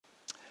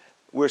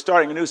We're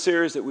starting a new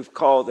series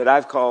that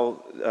I've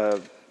called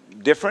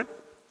Different.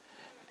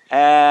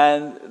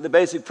 And the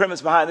basic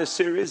premise behind this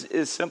series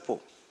is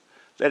simple.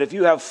 That if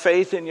you have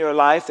faith in your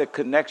life that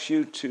connects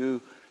you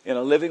in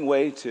a living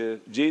way to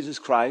Jesus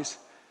Christ,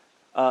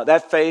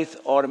 that faith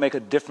ought to make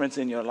a difference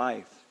in your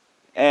life.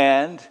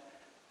 And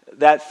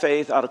that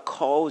faith ought to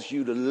cause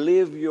you to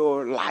live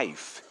your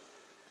life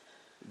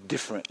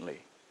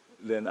differently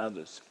than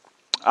others.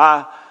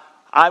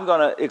 I'm going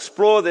to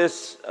explore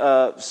this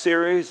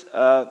series,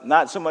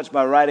 not so much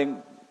by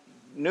writing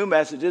new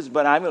messages,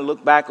 but I'm going to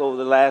look back over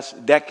the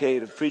last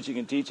decade of preaching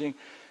and teaching.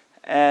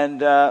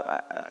 And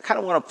I kind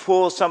of want to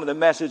pull some of the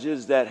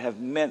messages that have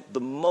meant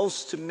the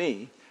most to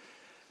me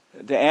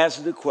to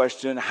answer the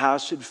question, how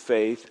should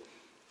faith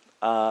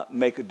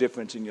make a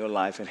difference in your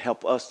life and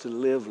help us to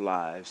live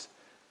lives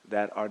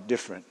that are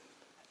different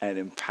and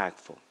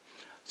impactful.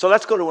 So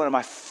let's go to one of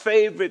my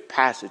favorite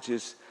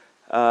passages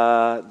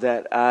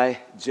that I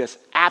just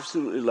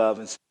absolutely love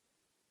in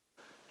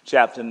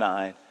chapter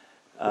 9,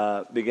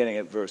 beginning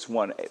at verse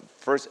 1.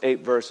 First 8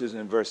 verses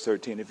and verse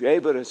 13. If you're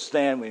able to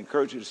stand, we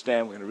encourage you to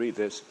stand. We're going to read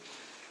this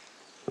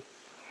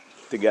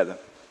together.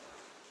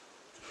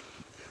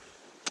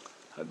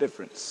 A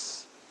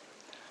difference.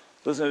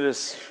 Listen to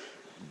this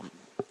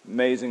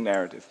amazing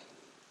narrative.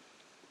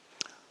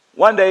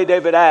 One day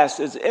David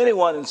asked, is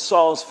anyone in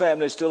Saul's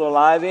family still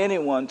alive?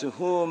 Anyone to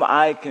whom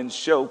I can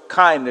show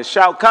kindness?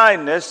 Shout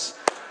kindness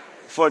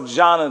for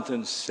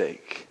Jonathan's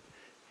sake.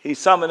 He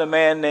summoned a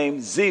man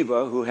named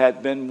Ziba, who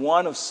had been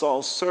one of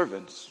Saul's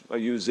servants. Are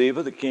you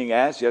Ziba? The king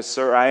asked. Yes,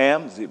 sir, I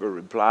am, Ziba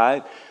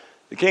replied.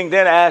 The king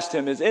then asked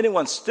him, is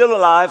anyone still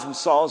alive from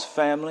Saul's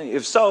family?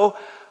 If so,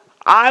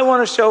 I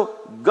want to show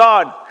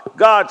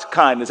God's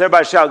kindness.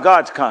 Everybody shout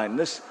God's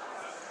kindness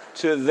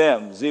to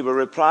them. Ziba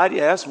replied,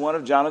 yes, one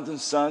of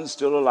Jonathan's sons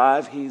still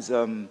alive. He's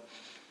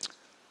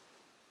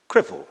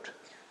crippled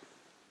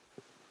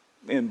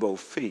in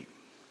both feet.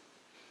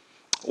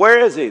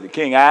 Where is he? The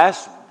king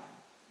asked.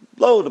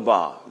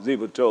 Lodabar,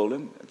 Ziba told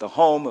him, at the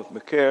home of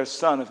Machir,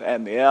 son of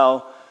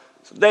Amiel.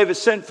 So David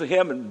sent for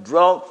him and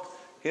brought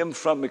him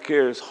from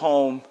Machir's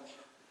home.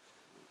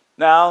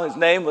 Now, his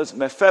name was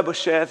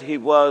Mephibosheth. He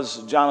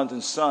was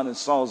Jonathan's son and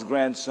Saul's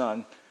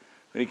grandson.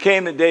 When he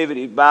came to David,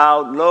 he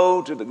bowed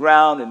low to the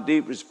ground in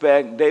deep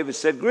respect. David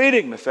said,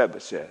 greeting,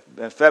 Mephibosheth.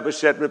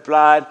 Mephibosheth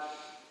replied,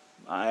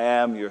 I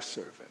am your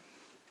servant.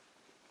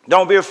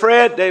 Don't be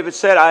afraid, David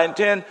said. I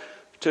intend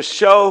to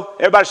show,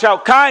 everybody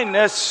shout,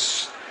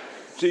 kindness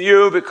to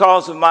you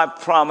because of my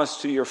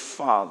promise to your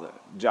father,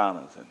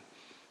 Jonathan.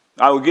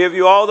 I will give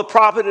you all the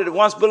property that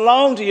once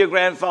belonged to your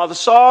grandfather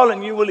Saul,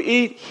 and you will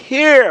eat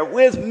here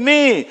with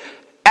me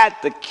at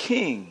the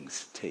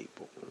king's table.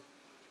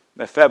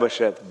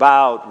 Mephibosheth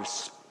bowed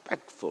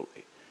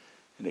respectfully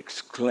and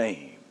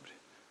exclaimed,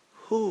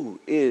 who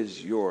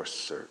is your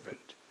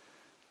servant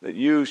that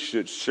you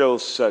should show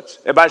such,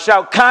 everybody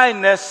shout,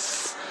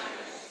 kindness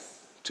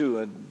to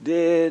a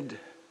dead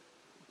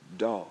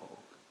dog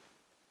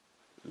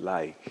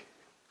like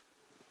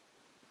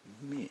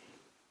me?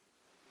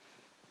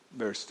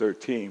 Verse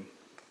 13.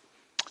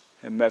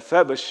 And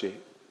Mephibosheth,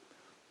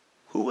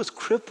 who was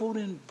crippled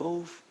in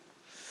both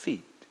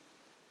feet,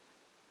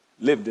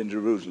 lived in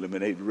Jerusalem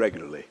and ate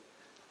regularly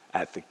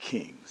at the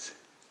king's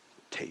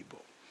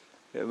table.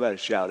 Everybody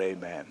shout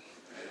amen. Amen.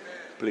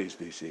 Please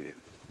be seated.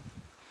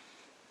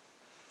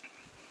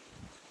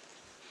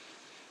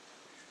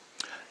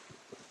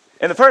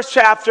 In the first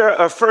chapter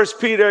of 1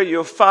 Peter,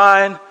 you'll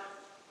find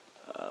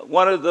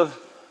one of the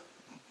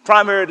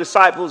primary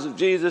disciples of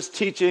Jesus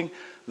teaching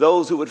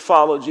those who would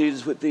follow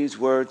Jesus with these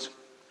words,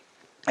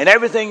 "In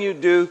everything you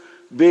do,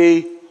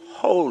 be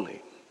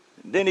holy."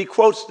 And then he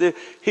quotes the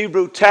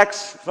Hebrew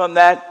text from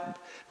that,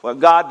 where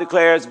God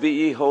declares, "Be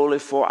ye holy,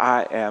 for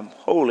I am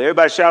holy."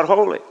 Everybody shout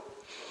holy.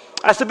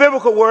 That's the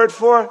biblical word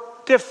for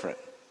different.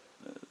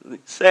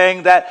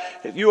 Saying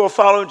that if you are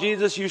following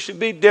Jesus, you should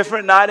be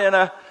different, not in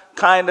a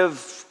kind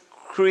of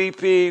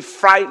creepy,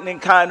 frightening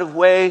kind of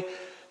way.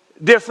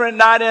 Different,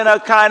 not in a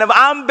kind of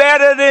I'm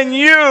better than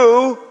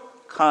you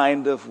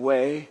kind of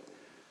way.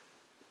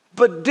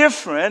 But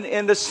different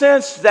in the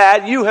sense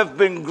that you have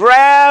been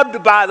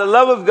grabbed by the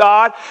love of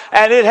God,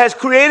 and it has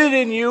created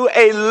in you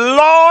a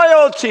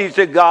loyalty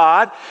to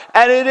God,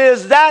 and it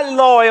is that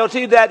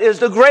loyalty that is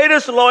the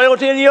greatest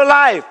loyalty in your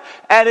life,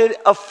 and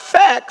it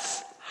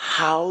affects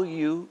how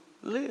you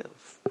live.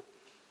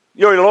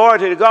 Your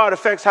loyalty to God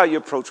affects how you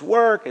approach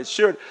work. It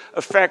should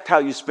affect how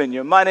you spend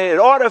your money. It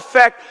ought to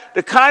affect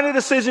the kind of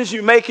decisions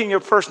you make in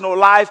your personal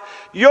life.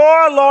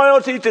 Your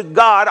loyalty to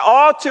God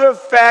ought to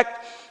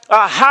affect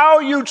how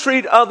you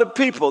treat other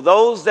people,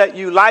 those that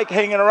you like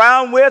hanging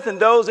around with and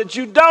those that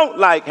you don't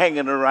like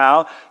hanging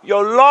around.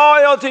 Your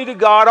loyalty to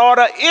God ought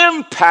to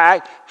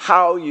impact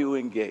how you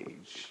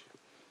engage.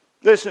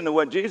 Listen to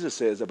what Jesus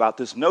says about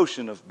this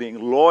notion of being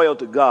loyal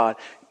to God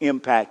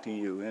impacting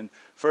you. And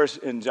first,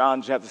 in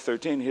John chapter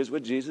 13, here's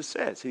what Jesus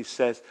says. He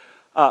says,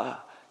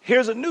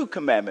 here's a new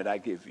commandment I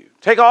give you.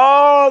 Take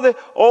all the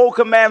old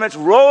commandments,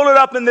 roll it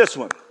up in this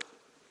one.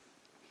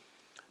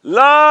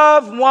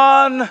 Love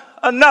one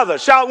another.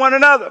 Shout one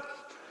another.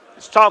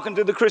 It's talking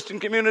to the Christian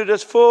community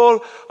that's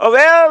full of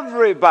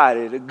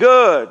everybody, the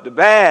good, the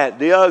bad,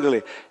 the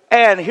ugly.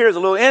 And here's a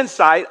little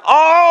insight.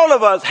 All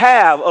of us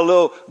have a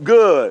little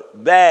good,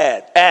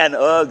 bad, and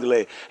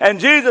ugly. And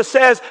Jesus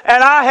says,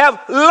 and I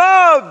have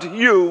loved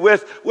you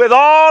with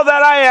all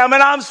that I am.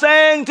 And I'm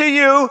saying to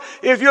you,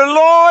 if you're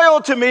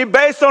loyal to me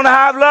based on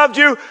how I've loved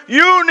you,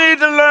 you need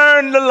to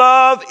learn to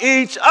love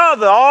each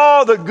other.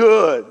 All the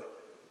good,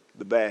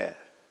 the bad,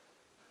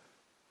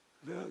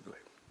 the ugly.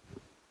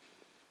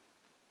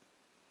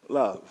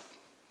 Love,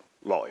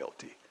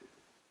 loyalty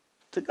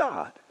to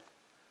God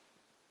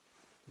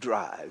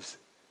drives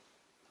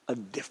a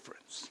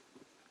difference.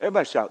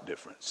 Everybody shout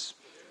difference.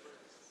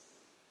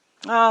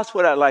 That's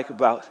what I like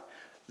about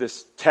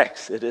this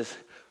text. It is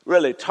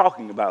really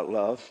talking about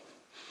love.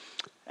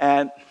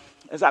 And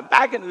as I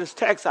back into this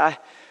text, I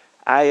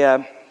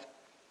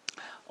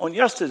on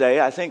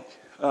yesterday, I think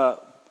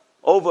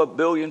over 1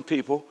 billion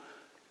people,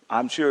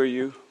 I'm sure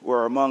you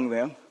were among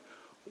them,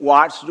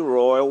 watched the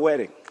royal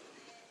wedding.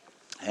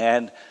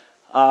 And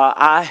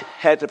I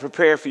had to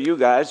prepare for you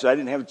guys, so I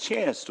didn't have a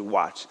chance to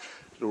watch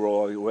the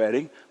royal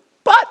wedding.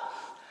 But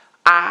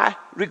I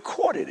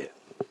recorded it.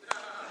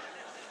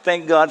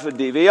 Thank God for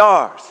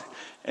DVRs.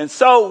 And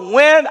so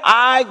when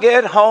I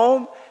get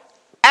home,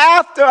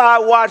 after I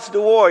watch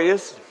the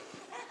Warriors,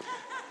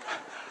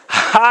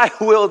 I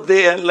will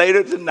then,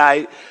 later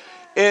tonight,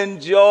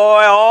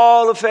 enjoy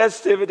all the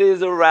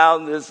festivities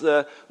around this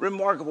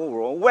remarkable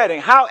royal wedding.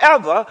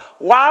 However,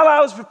 while I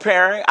was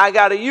preparing, I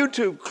got a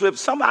YouTube clip.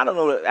 I don't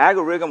know, the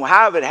algorithm,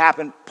 however it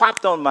happened,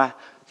 popped on my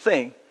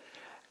thing.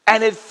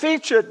 And it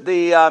featured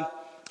the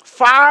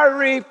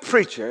fiery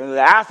preacher,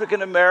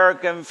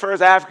 the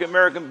first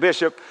African-American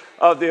bishop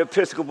of the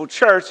Episcopal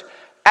Church.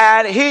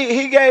 And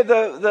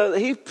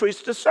he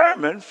preached a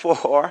sermon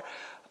for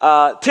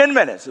 10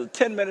 minutes, a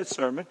 10-minute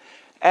sermon.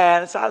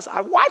 And so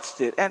I watched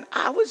it, and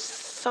I was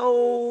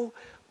so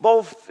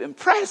both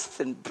impressed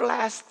and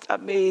blessed. I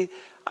mean,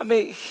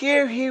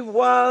 here he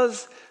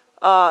was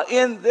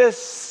in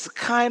this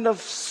kind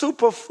of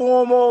super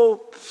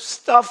formal,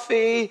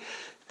 stuffy,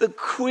 the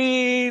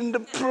queen, the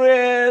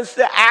prince,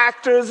 the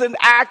actors and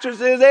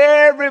actresses,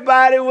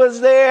 everybody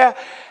was there.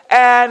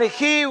 And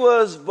he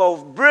was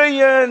both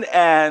brilliant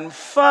and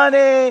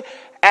funny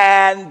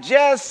and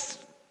just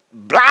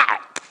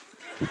black.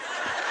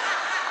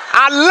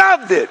 I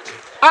loved it.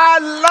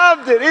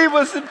 He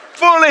was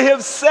fully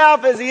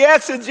himself as he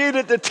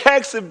exegeted the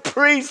text and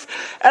preached.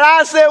 And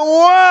I said,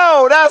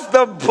 whoa, that's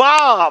the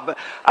bomb.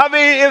 I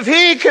mean, if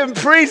he can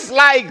preach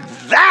like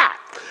that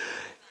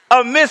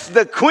amidst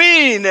the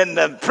queen and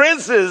the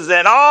princes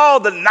and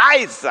all the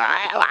knights,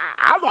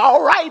 I'm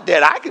all right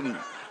then. I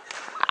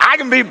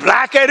can be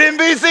black at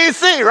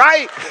NBCC,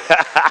 right?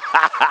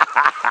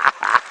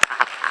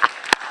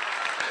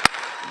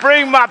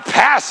 Bring my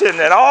passion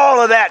and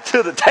all of that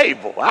to the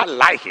table. I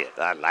like it.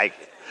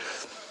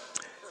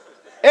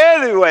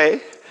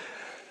 Anyway,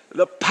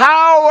 the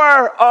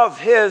power of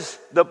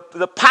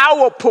the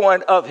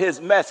PowerPoint of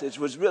his message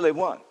was really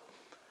one.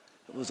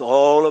 It was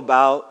all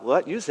about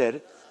what? You said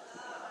it.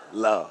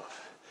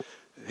 Love.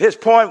 His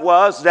point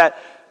was that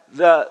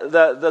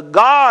the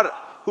God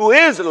who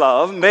is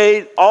love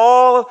made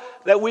all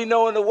that we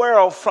know in the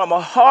world from a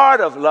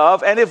heart of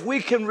love. And if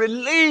we can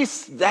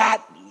release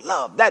that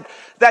love, that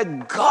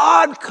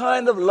God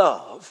kind of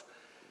love,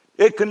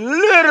 it can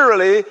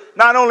literally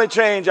not only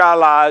change our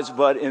lives,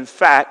 but in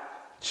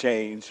fact,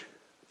 change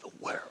the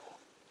world.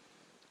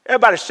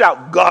 Everybody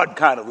shout, God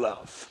kind of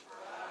love.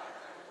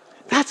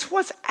 That's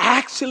what's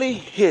actually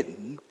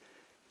hidden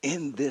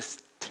in this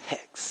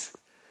text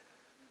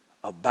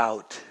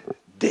about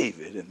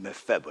David and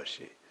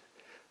Mephibosheth.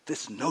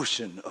 This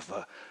notion of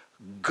a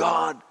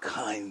God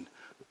kind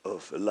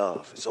of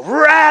love. It's a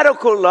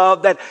radical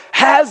love that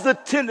has the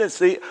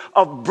tendency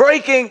of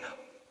breaking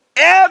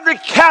every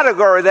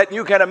category that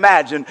you can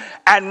imagine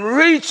and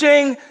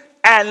reaching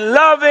and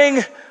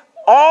loving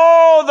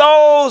all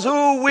those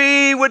who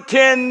we would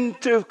tend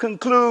to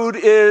conclude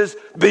is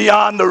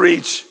beyond the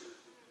reach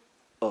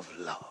of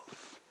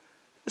love.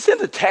 It's in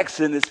the text,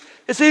 and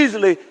it's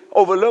easily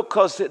overlooked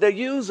because they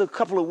use a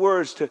couple of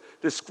words to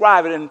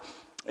describe it.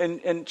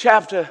 In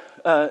chapter,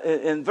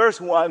 in verse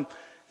 1,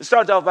 it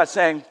starts off by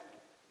saying,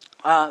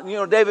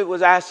 David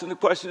was asking the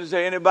question, is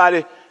there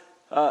anybody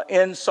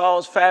in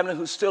Saul's family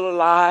who's still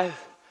alive?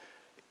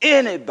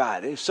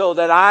 Anybody, so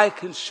that I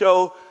can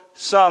show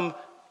some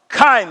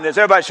kindness.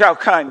 Everybody shout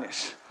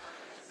kindness.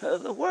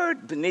 The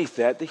word beneath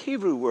that, the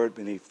Hebrew word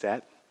beneath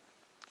that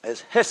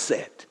is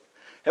hesed.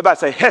 Everybody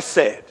say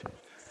hesed.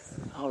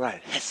 All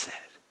right, hesed.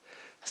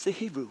 That's the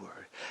Hebrew word.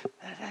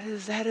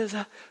 That is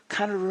a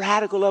kind of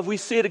radical love. We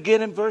see it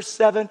again in verse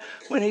 7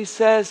 when he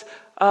says,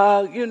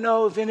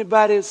 if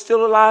anybody is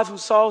still alive from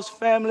Saul's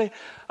family,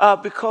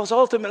 because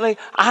ultimately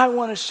I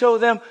want to show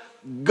them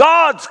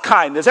God's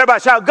kindness.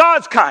 Everybody shout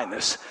God's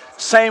kindness.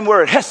 Same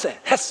word, hesed,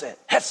 hesed,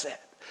 hesed.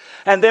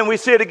 And then we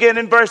see it again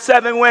in verse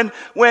 7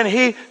 when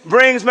he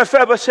brings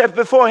Mephibosheth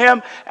before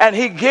him and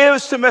he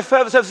gives to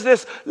Mephibosheth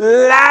this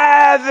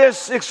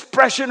lavish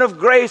expression of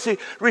grace. He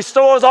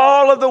restores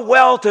all of the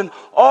wealth and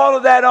all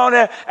of that on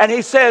there. And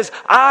he says,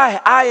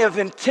 I have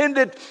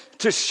intended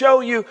to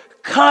show you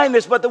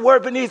kindness, but the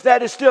word beneath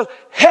that is still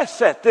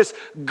hesed, this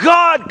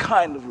God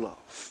kind of love.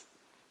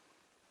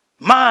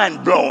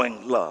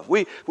 Mind-blowing love.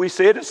 We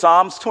see it in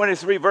Psalms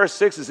 23, verse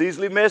 6. It's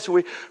easily missed.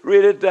 We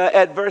read it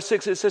at verse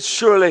 6. It says,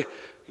 surely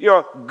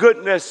your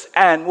goodness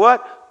and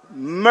what?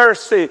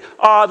 Mercy.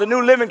 The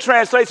New Living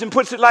Translation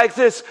puts it like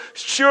this.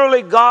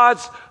 Surely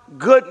God's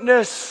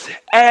goodness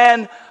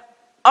and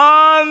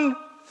unfailing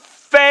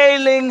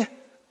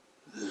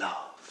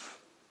love.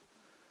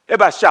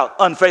 Everybody shout,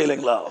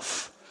 unfailing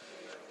love.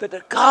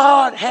 That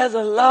God has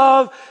a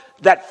love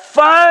that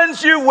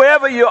finds you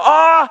wherever you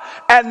are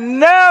and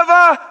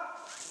never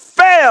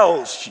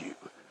fails you.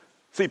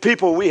 See,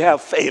 people, we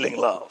have failing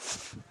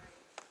love.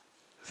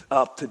 It's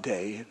up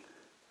today and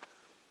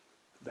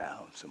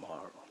down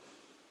tomorrow.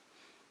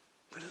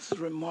 But this is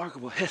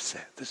remarkable. Hesed.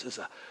 This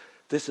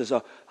is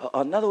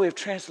another way of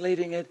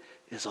translating it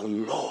is a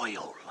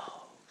loyal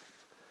love.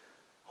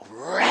 A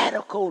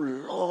radical,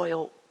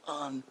 loyal,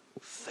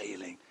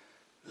 unfailing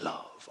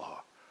love, or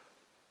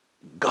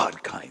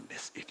God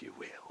kindness, if you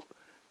will,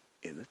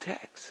 in the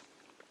text.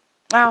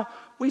 Now,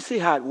 we see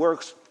how it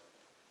works.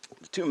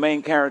 The two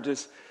main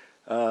characters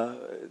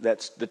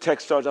that the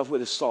text starts off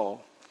with is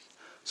Saul.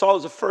 Saul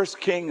is the first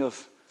king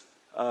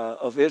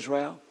of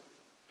Israel.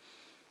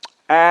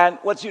 And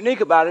what's unique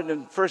about it,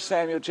 in 1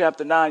 Samuel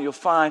chapter 9, you'll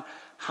find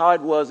how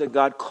it was that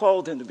God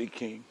called him to be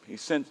king. He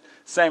sent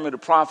Samuel the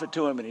prophet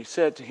to him, and he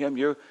said to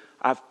him,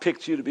 I've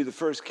picked you to be the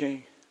first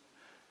king.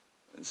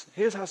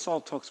 Here's how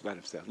Saul talks about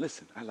himself.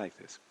 Listen, I like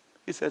this.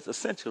 He says,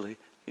 essentially,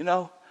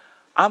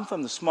 I'm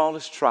from the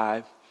smallest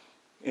tribe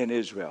in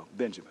Israel,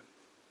 Benjamin.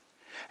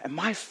 And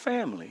my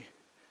family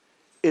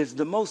is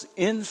the most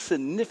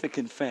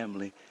insignificant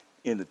family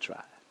in the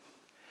tribe.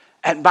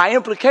 And by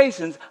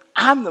implications,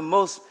 I'm the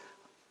most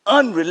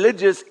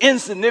unreligious,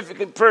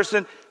 insignificant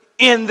person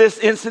in this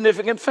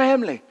insignificant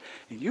family.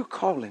 And you're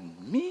calling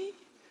me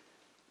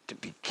to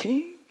be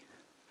king?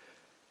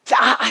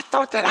 I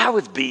thought that I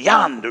was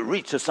beyond the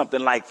reach of something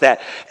like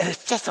that. And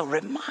it's just a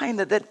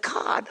reminder that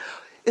God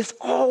is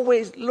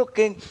always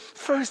looking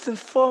first and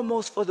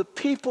foremost for the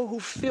people who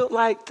feel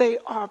like they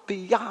are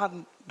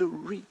beyond the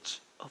reach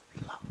of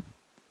love.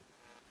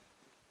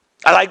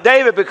 I like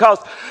David because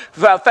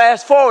if I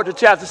fast forward to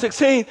chapter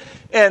 16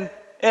 in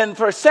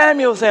 1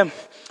 Samuel, and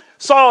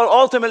Saul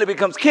ultimately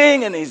becomes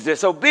king and he's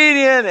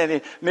disobedient and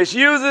he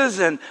misuses,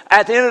 and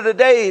at the end of the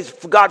day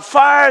God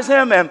fires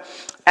him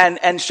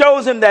and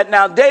shows him that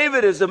now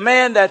David is the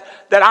man that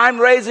I'm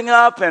raising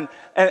up, and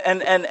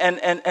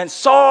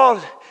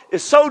Saul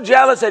is so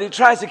jealous that he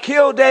tries to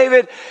kill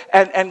David,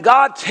 and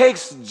God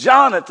takes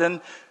Jonathan,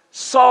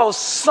 Saul's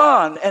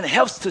son, and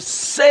helps to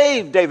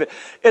save David.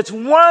 It's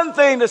one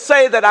thing to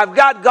say that I've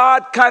got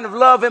God kind of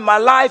love in my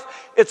life.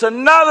 It's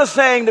another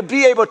thing to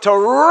be able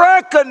to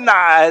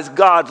recognize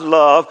God's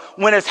love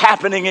when it's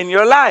happening in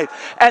your life.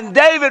 And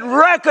David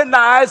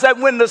recognized that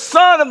when the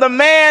son of the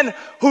man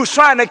who's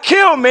trying to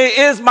kill me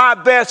is my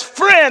best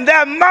friend,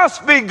 there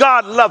must be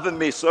God loving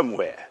me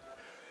somewhere.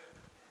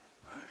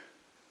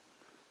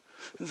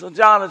 And so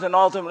Jonathan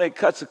ultimately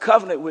cuts a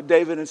covenant with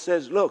David and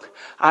says, look,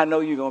 I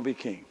know you're going to be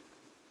king.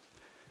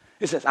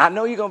 He says, I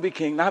know you're going to be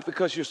king, not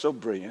because you're so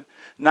brilliant,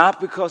 not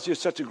because you're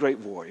such a great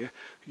warrior.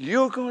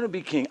 You're going to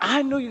be king.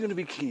 I know you're going to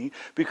be king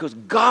because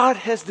God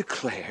has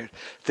declared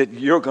that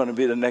you're going to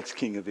be the next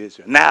king of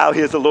Israel. Now,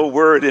 here's a little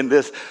word in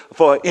this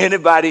for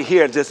anybody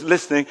here just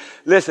listening.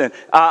 Listen,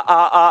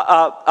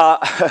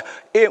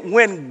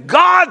 when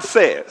God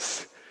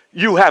says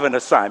you have an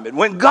assignment,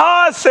 when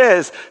God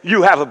says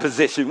you have a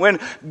position, when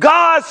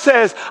God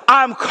says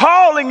I'm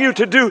calling you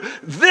to do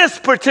this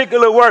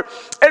particular work,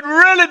 it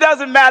really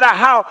doesn't matter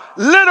how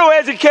little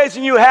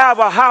education you have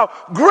or how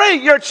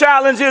great your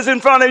challenge is in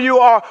front of you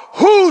or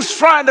who's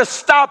trying to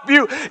stop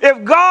you.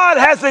 If God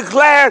has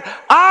declared,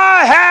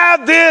 I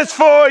have this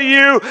for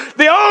you,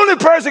 the only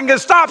person can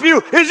stop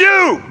you is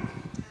you.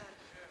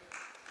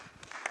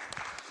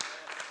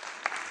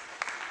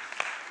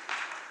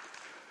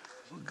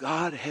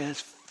 God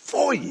has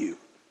for you.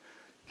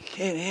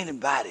 Can't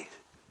anybody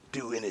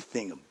do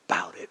anything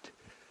about it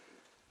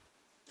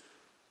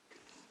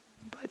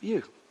but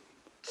you.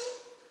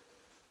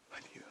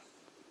 But you.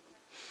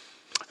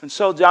 And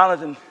so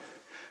Jonathan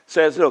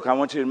says, look, I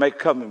want you to make a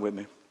covenant with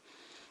me.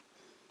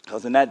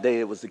 Because in that day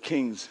it was the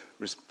king's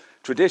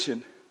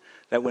tradition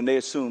that when they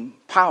assumed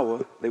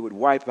power, they would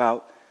wipe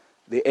out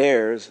the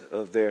heirs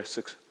of their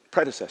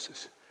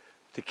predecessors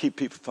to keep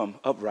people from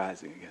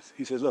uprising against.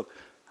 He says, look,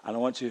 I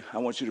want you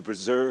to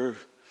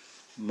preserve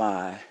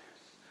my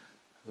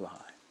line.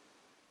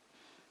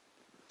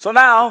 So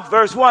now,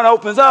 verse 1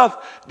 opens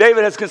up.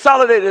 David has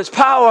consolidated his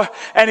power,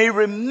 and he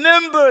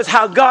remembers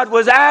how God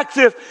was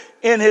active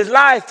in his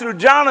life through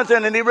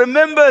Jonathan, and he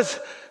remembers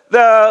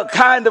the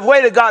kind of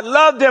way that God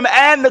loved him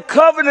and the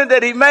covenant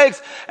that he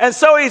makes. And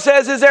so he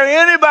says, is there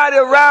anybody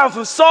around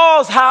from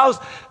Saul's house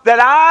that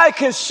I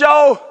can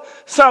show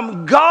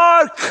some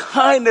God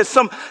kindness,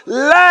 some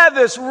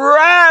lavish,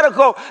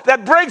 radical,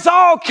 that breaks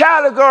all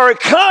category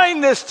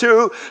kindness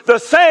to the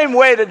same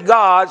way that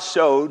God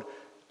showed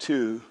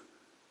to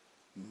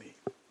me?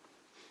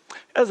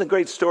 There's a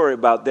great story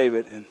about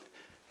David,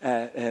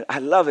 and I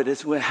love it.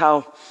 It's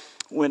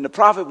when the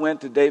prophet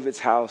went to David's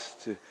house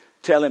to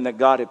tell him that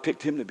God had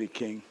picked him to be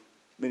king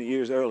many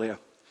years earlier.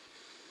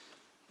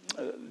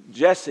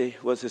 Jesse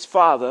was his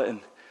father, and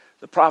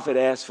the prophet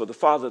asked for the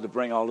father to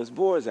bring all his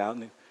boys out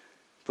and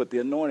put the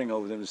anointing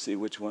over them to see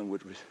which one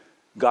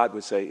God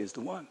would say is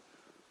the one.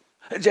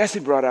 And Jesse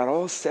brought out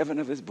all 7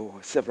 of his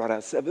boys, brought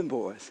out 7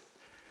 boys.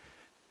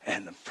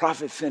 And the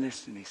prophet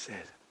finished and he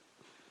said,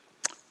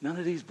 none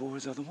of these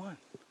boys are the one.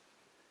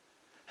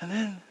 And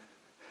then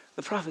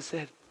the prophet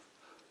said,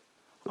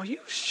 are you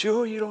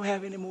sure you don't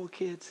have any more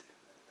kids?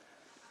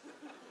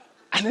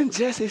 And then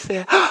Jesse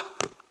said,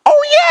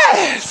 oh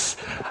yes!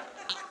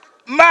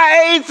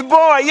 My 8th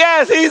boy,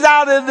 yes, he's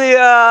out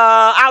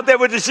out there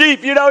with the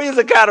sheep. You know, he's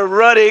a kind of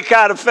ruddy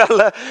kind of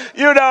fella.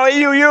 You know,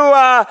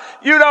 I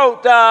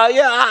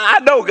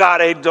know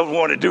God don't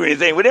want to do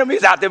anything with him.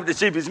 He's out there with the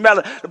sheep. He's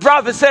smelling. The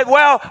prophet said,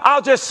 well,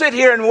 I'll just sit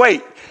here and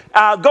wait.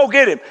 Go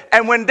get him.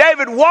 And when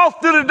David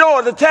walked through the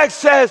door, the text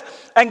says,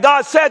 and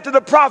God said to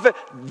the prophet,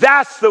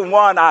 that's the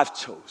one I've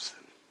chosen.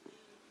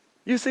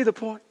 You see the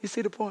point? You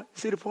see the point? You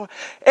see the point?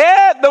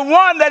 The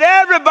one that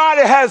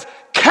everybody has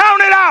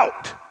counted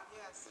out.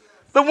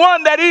 The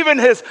one that even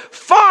his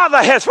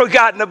father has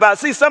forgotten about.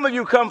 See, some of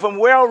you come from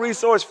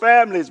well-resourced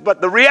families,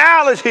 but the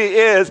reality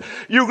is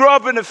you grew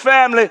up in a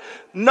family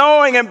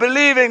knowing and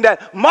believing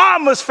that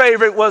mama's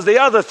favorite was the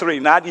other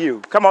 3, not you.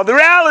 Come on. The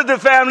reality of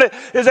the family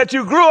is that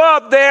you grew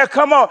up there,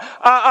 come on,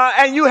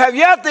 and you have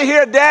yet to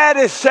hear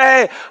daddy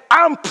say,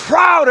 I'm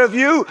proud of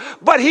you,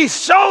 but he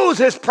shows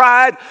his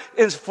pride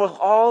is for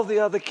all the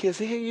other kids.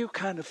 Here, you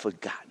kind of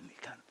forgotten. You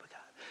kind of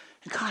forgotten.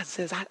 And God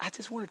says, I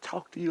just want to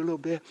talk to you a little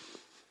bit.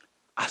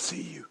 I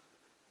see you.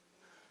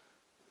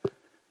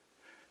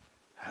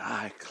 And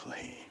I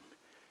claim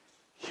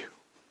you.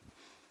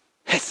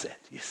 Hesed,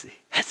 you see.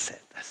 Hesed.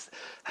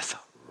 That's a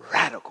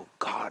radical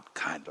God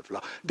kind of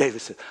love.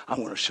 David said, I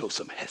want to show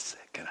some Hesed.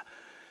 And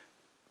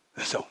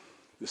so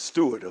the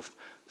steward of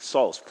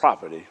Saul's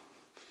property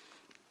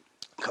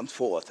comes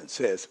forth and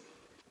says,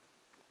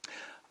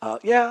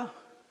 yeah,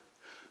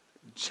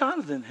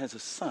 Jonathan has a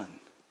son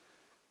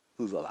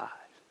who's alive.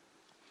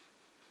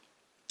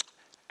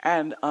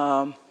 And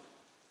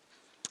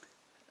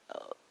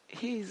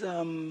he's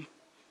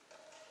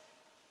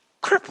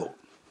crippled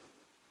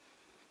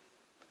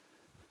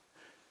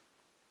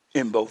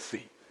in both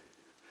feet.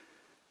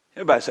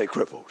 Everybody say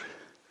crippled.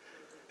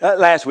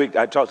 Last week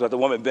I talked about the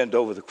woman bent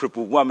over, the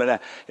crippled woman.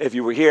 If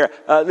you were here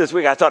this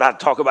week, I thought I'd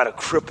talk about a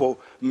crippled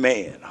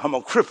man. I'm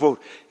crippled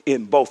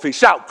in both feet.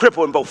 Shout,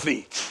 crippled in both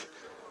feet.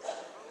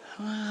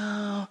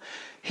 Well,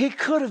 he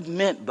could have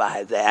meant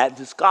by that,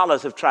 the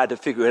scholars have tried to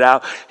figure it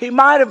out, he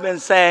might have been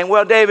saying,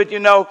 well, David, you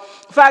know,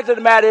 the fact of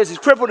the matter is he's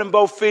crippled in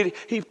both feet.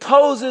 He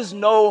poses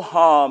no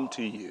harm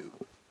to you.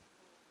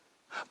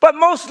 But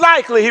most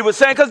likely he was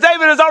saying, because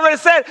David has already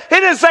said, he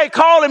didn't say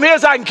call him here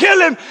so I can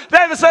kill him.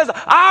 David says,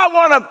 I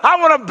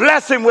want to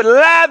bless him with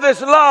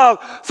lavish love.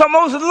 So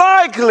most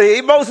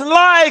likely, what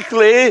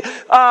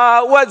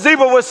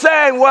Ziba was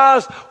saying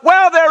was,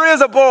 well, there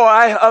is a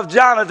boy of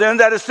Jonathan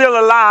that is still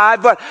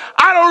alive, but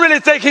I don't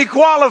really think he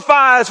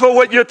qualifies for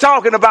what you're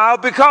talking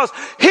about because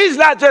he's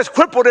not just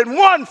crippled in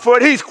one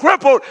foot, he's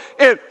crippled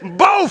in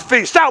both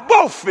feet. Shout,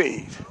 both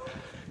feet.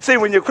 See,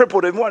 when you're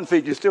crippled in one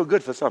feet, you're still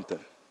good for something.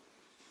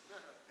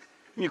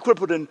 When you're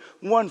crippled in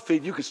one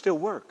feet, you can still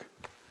work.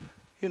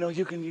 You know,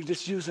 you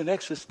just use an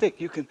extra stick.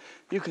 You can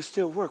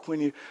still work.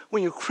 When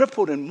you're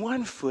crippled in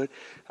one foot,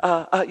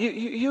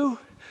 you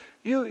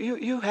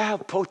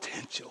have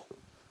potential.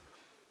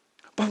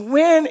 But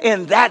when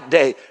in that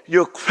day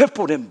you're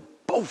crippled in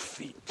both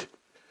feet,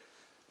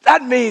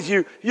 that means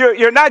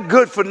you're not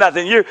good for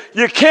nothing.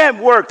 You can't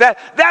work.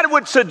 That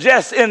would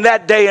suggest in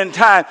that day and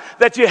time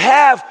that you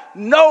have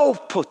no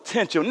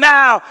potential.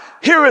 Now,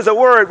 here is a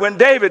word when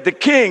David, the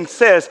king,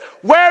 says,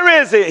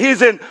 where is he?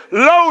 He's in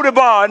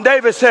Lodebar. And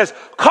David says,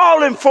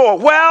 call him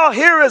forth. Well,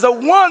 here is a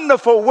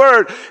wonderful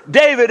word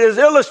David is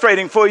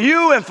illustrating for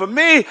you and for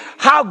me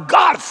how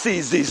God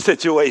sees these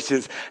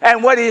situations.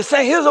 And what he's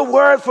saying, here's a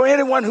word for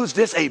anyone who's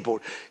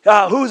disabled,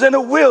 who's in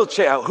a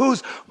wheelchair,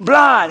 who's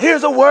blind.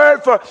 Here's a word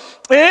for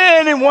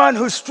anyone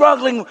who's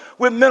struggling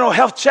with mental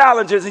health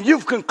challenges and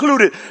you've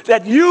concluded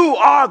that you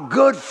are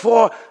good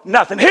for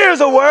nothing.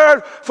 Here's a word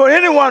for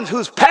anyone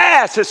whose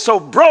past is so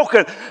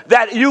broken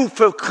that you've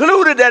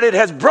concluded that it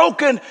has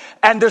broken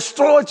and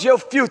destroyed your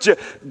future.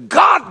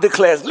 God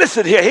declares,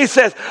 listen here, he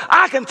says,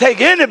 I can take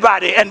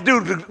anybody and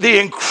do the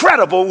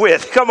incredible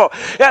with. Come on.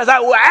 As I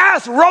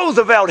asked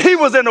Roosevelt, he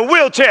was in a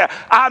wheelchair.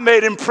 I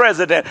made him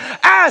president.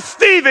 Ask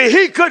Stevie,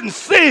 he couldn't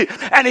see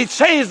and he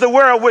changed the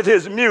world with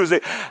his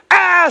music.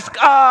 Ask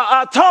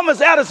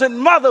Thomas Edison's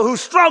mother who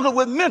struggled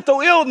with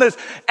mental illness,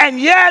 and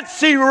yet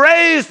she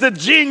raised the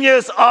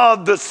genius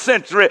of the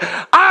century.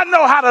 I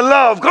know how to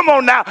love. Come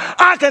on now.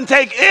 I can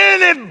take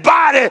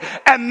anybody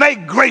and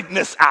make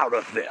greatness out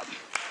of them.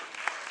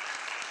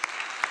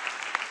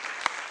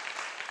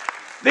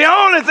 The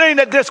only thing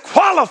that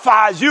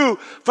disqualifies you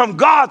from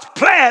God's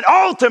plan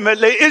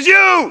ultimately is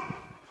you.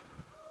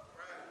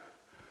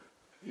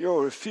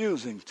 You're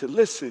refusing to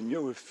listen.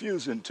 You're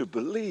refusing to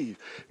believe.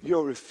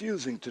 You're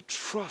refusing to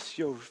trust.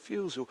 Your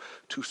refusal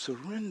to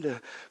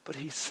surrender. But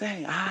he's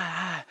saying,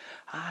 I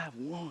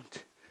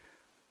want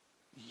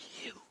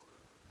you.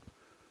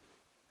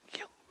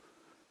 You.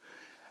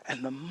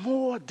 And the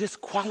more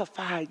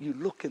disqualified you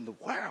look in the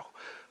world,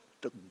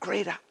 the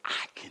greater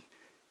I can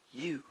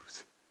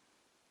use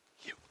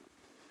you.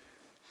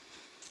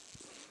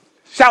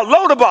 Shout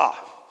Lodabar.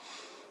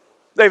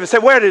 David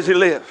said, where does he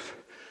live?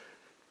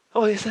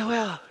 Oh, he said,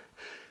 well,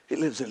 he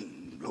lives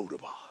in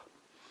Lodabar.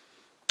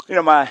 You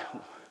know, my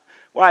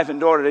wife and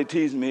daughter, they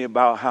tease me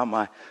about how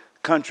my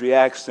country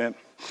accent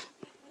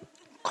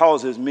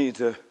causes me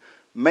to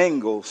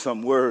mangle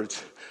some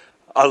words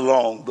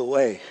along the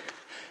way.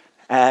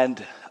 And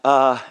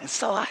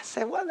so I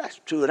said, well, that's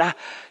true. And I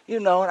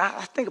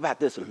think about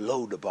this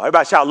Lodabar.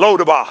 Everybody shout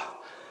Lodabar.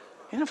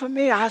 You know, for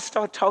me, I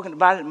start talking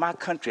about it, my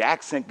country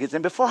accent gets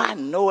in. Before I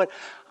know it,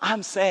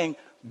 I'm saying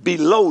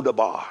below the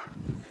bar.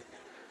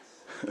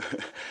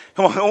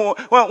 Come on,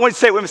 when you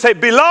say it with me, say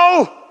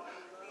below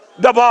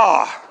the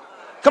bar.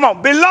 Come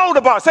on, below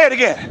the bar. Say it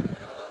again.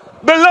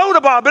 Below the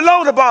bar,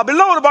 below the bar,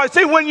 below the bar.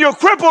 See, when you're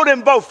crippled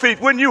in both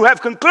feet, when you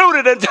have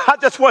concluded, and I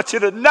just want you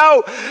to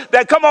know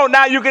that, come on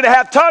now, you can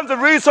have tons of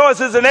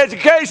resources and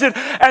education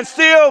and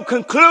still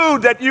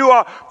conclude that you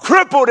are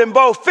crippled in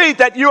both feet,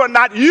 that you are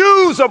not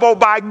usable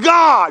by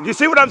God. You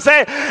see what I'm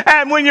saying?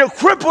 And when you're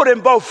crippled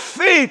in both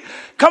feet,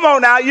 come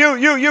on now, you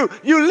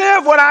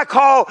live what I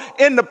call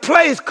in the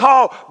place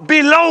called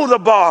below the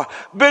bar,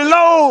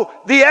 below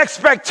the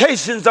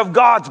expectations of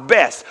God's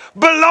best,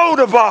 below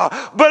the bar,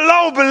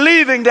 below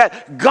believing that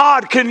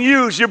God can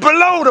use you,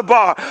 below the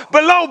bar,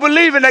 below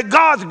believing that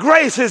God's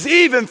grace is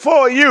even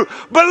for you,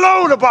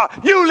 below the bar.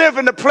 You live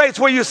in the place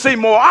where you see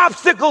more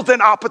obstacles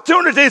than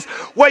opportunities,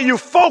 where you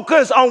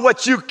focus on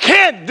what you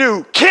can't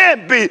do,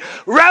 can't be,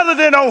 rather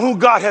than on who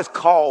God has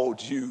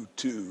called you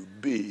to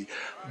be.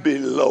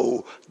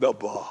 Below the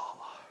bar.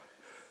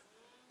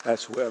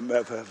 That's where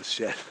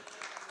Mephibosheth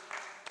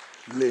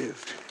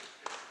lived.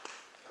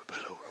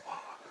 Below the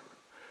bar.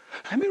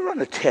 Let me run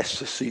a test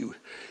to see,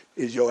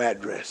 is your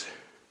address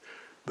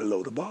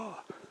below the bar?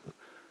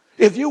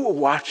 If you were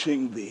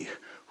watching the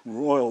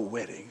royal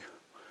wedding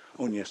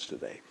on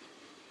yesterday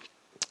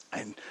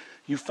and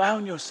you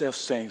found yourself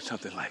saying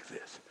something like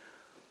this,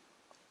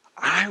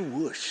 I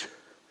wish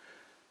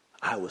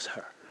I was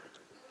her.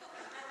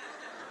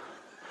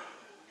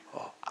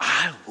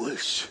 I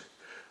wish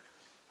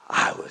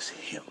I was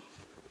him.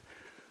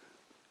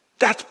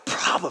 That's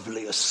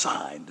probably a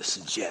sign to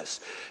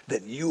suggest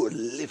that you are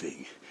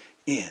living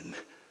in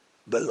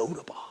below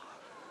the bar.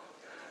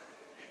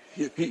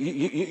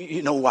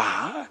 You know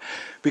why?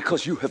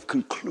 Because you have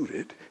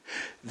concluded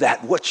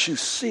that what you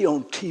see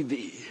on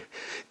TV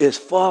is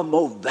far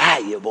more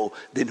valuable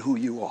than who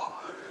you are.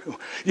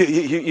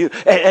 You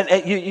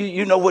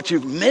know what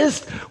you've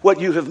missed? What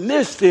you have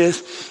missed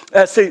is,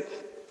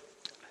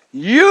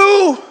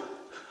 you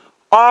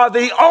are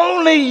the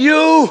only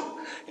you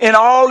in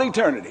all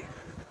eternity.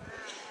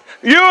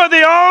 You are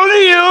the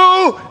only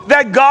you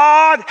that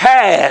God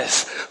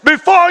has.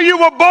 Before you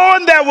were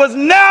born, there was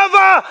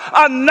never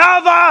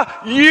another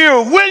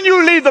you. When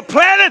you leave the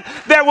planet,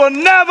 there will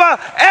never,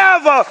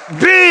 ever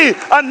be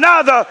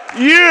another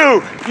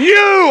you.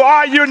 You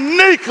are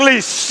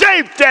uniquely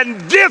shaped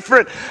and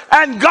different.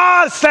 And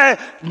God said,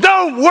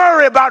 don't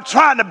worry about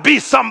trying to be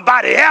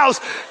somebody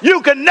else.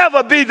 You can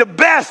never be the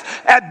best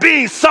at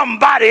being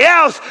somebody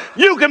else.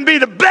 You can be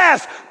the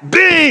best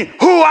being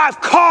who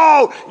I've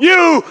called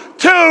you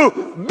to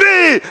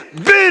be.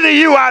 Be the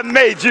you I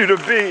made you to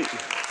be.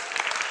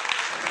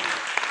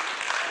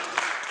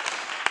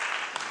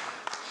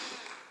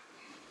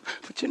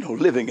 But you know,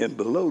 living in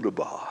below the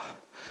bar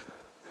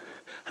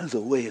has a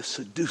way of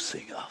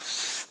seducing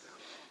us.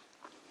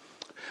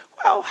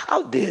 Well,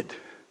 how did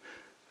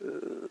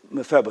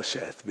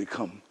Mephibosheth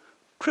become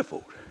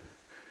crippled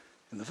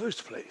in the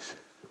first place?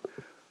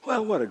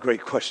 Well, what a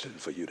great question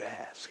for you to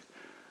ask.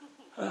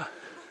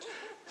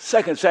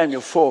 2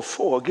 Samuel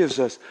 4:4 gives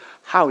us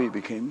how he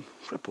became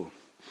crippled.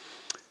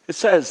 It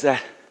says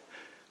that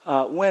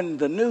when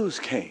the news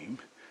came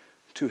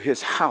to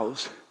his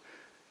house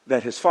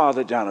that his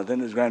father, Jonathan,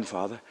 his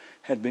grandfather,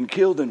 had been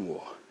killed in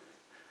war,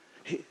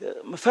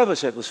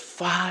 Mephibosheth was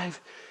 5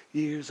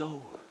 years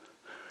old.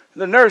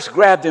 The nurse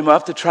grabbed him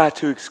up to try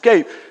to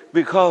escape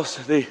because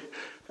the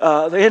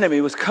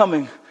enemy was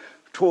coming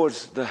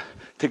towards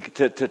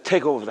to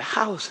take over the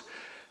house.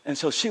 And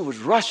so she was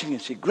rushing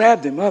and she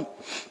grabbed him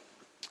up.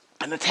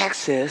 And the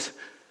text says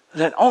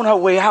that on her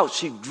way out,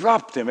 she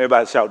dropped him.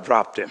 Everybody shout,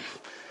 dropped him.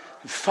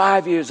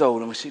 5 years old.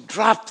 And when she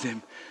dropped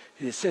him,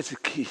 it says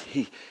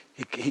he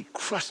He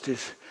crushed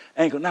his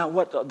ankle. Now,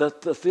 what the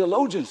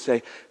theologians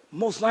say,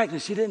 most likely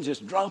she didn't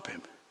just drop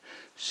him.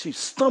 She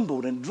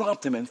stumbled and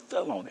dropped him and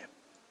fell on him.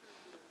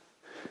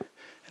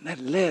 And that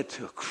led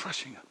to a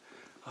crushing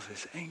of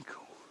his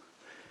ankle.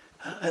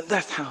 And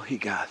that's how he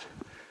got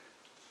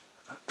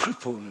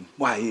crippled and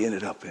why he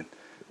ended up in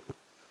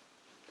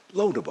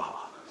Lodabar.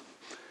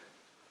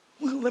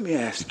 Well, let me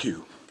ask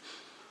you,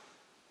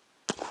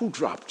 who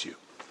dropped you?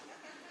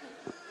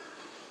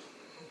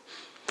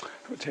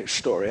 Let me tell you a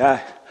story.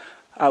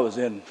 I was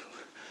in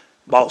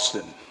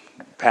Boston,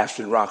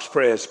 pastoring Rock's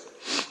Prayers,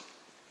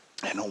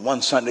 and on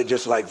one Sunday,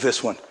 just like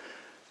this one,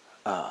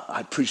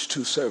 I preached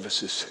 2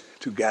 services,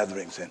 2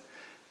 gatherings,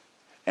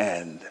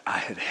 and I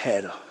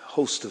had a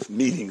host of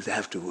meetings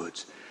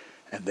afterwards,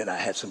 and then I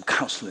had some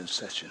counseling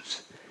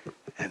sessions,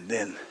 and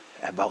then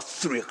at about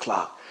 3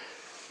 o'clock,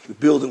 the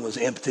building was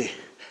empty,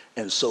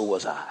 and so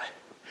was I.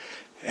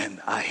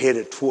 And I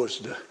headed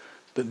towards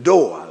the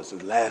door. I was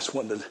the last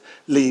one to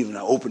leave, and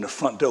I opened the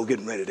front door,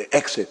 getting ready to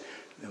exit.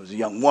 There was a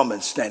young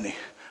woman standing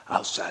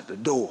outside the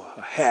door.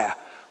 Her hair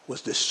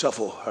was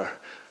disheveled.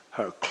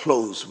 Her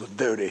clothes were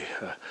dirty.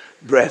 Her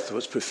breath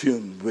was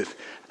perfumed with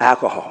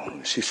alcohol.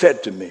 And she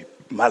said to me,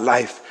 "My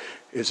life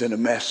is in a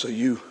mess, so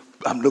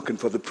I'm looking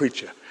for the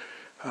preacher.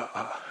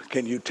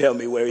 Can you tell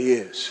me where he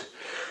is?"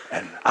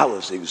 And I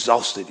was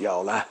exhausted,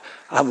 y'all.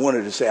 I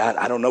wanted to say,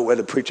 I don't know where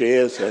the preacher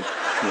is. And,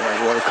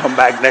 I want to come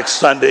back next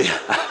Sunday.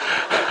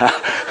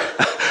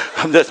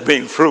 I'm just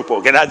being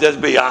fruitful. Can I just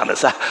be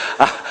honest?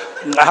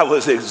 I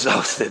was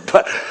exhausted,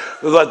 but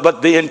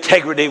the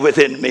integrity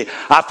within me,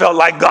 I felt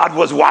like God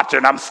was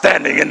watching. I'm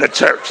standing in the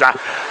church.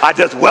 I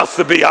just was,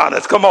 to be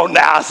honest. Come on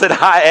now. I said,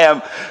 "I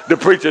am the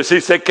preacher." She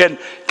said,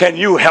 can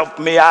you help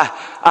me?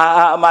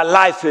 My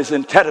life is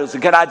in tatters.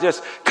 Can I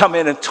just come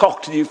in and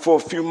talk to you for a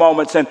few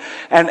moments? And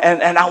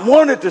I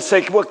wanted to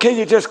say, well, can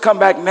you just come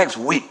back next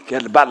week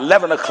at about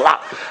 11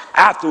 o'clock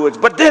afterwards?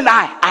 But then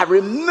I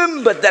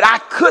remembered that I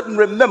couldn't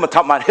remember,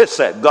 talking about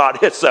Himself, God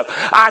Himself.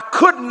 I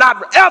could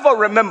not ever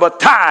remember a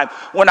time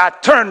when I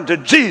turned to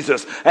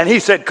Jesus and He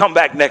said, "Come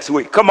back next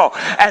week." Come on.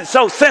 And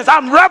so since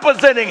I'm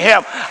representing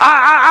Him,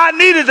 I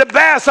needed to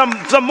bear some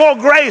more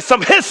grace,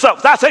 some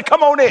hyssop. I said,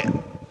 "Come on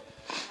in."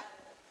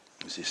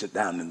 She sat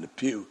down in the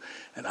pew,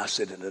 and I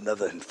sat in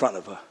another in front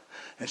of her,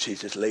 and she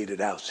just laid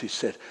it out. She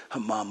said her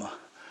mama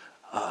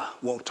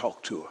won't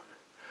talk to her.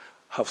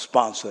 Her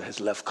sponsor has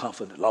lost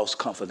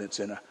confidence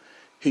in her.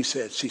 She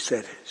said that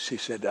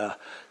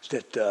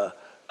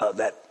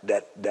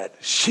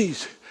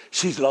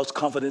she's lost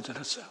confidence in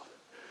herself.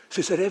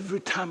 She said, "Every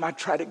time I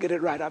try to get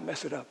it right, I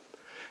mess it up.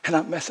 And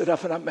I mess it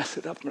up, and I mess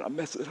it up, and I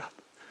mess it up."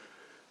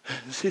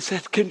 And she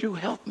said, "Can you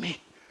help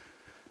me?"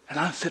 And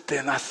I sat there,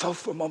 and I thought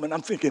for a moment.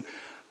 I'm thinking,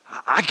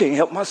 I can't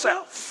help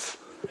myself.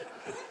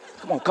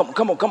 Come on.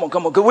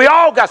 Because we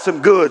all got some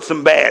good,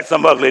 some bad,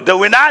 some ugly, do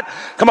we not?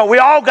 Come on, we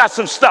all got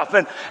some stuff,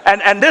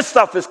 and this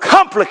stuff is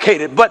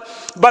complicated. But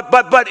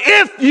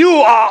if you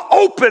are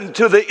open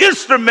to the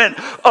instrument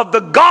of the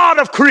God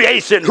of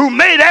creation who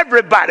made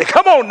everybody,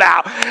 come on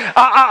now,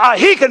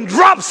 He can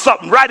drop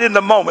something right in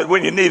the moment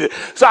when you need it.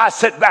 So I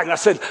sat back and I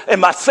said in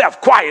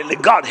myself quietly,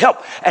 "God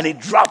help," and He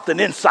dropped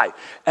an insight.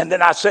 And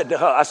then I said to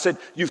her, I said,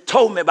 "You've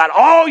told me about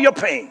all your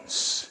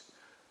pains."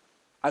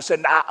 I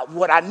said, "Now,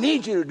 what I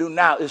need you to do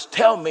now is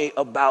tell me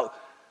about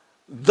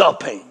the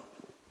pain."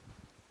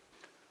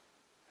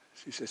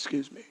 She said,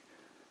 "Excuse me?"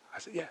 I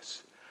said,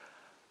 "Yes."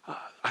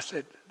 I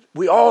said,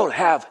 "We all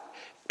have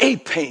a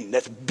pain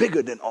that's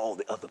bigger than all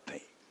the other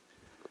pain,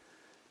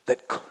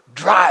 that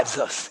drives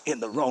us in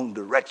the wrong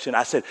direction."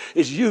 I said,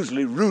 "It's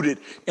usually rooted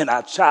in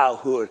our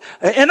childhood."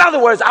 In other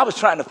words, I was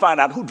trying to find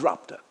out who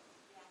dropped her.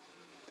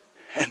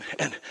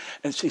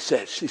 And she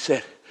said,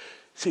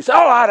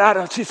 "Oh, I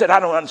don't." She said, "I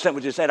don't understand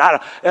what you're saying.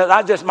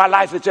 My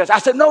life is just." I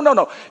said,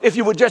 No. If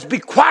you would just be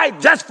quiet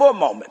just for a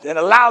moment and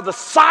allow the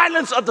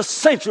silence of the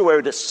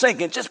sanctuary to sink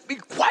in, just be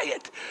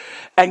quiet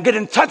and get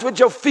in touch with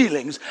your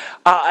feelings.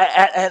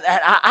 And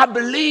I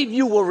believe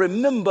you will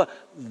remember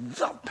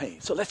the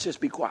pain. So let's just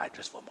be quiet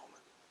just for a moment.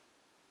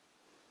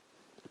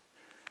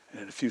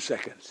 And in a few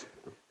seconds,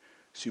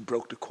 she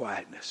broke the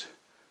quietness.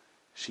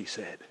 She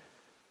said,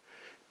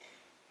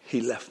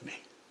 "He left me."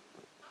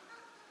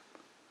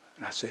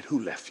 And I said, "Who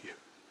left you?"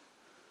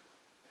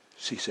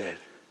 She said,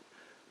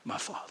 "My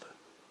father."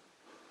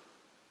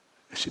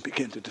 And she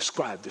began to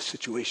describe the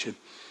situation.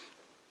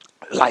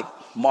 Like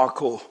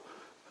Marco,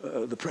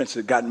 the prince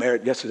that got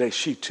married yesterday,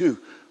 she too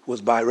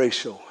was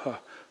biracial. Her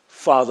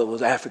father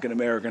was African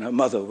American. Her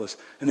mother was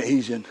an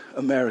Asian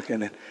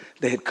American. And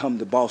they had come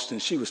to Boston.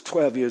 She was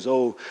 12 years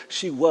old.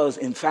 She was,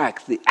 in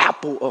fact, the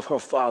apple of her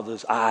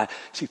father's eye.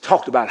 She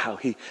talked about how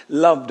he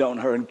loved on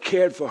her and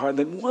cared for her. And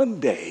then one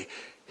day,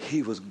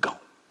 he was gone.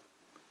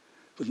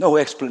 With no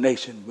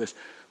explanation,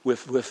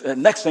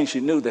 And next thing she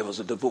knew, there was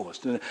a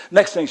divorce. And the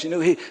next thing she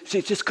knew,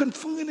 she just couldn't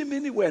find him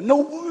anywhere. No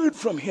word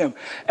from him.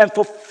 And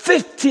for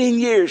 15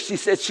 years, she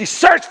said she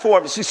searched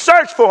for him. She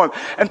searched for him.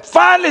 And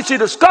finally, she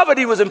discovered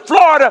he was in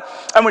Florida.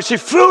 And when she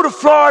flew to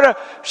Florida,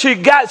 she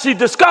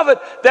discovered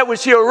that when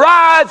she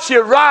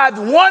arrived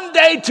one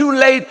day too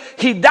late.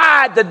 He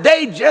died the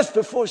day just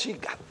before she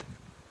got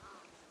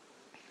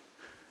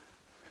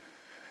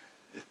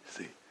there.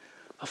 See,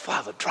 her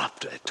father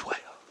dropped her at 12.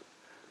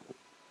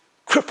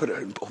 Crippled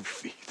her in both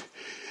feet.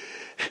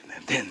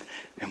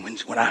 And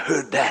when I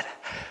heard that,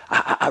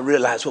 I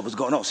realized what was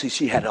going on. See,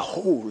 she had a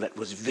hole that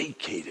was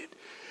vacated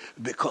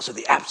because of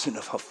the absence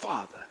of her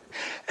father.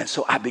 And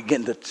so I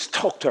began to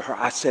talk to her.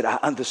 I said, I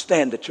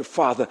understand that your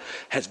father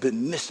has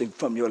been missing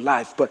from your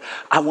life, but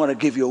I want to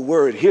give you a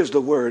word. Here's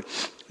the word.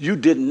 You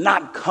did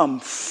not come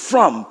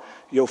from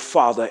your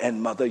father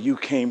and mother. You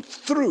came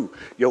through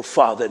your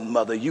father and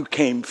mother. You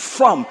came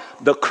from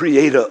the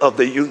creator of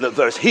the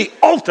universe. He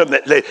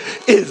ultimately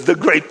is the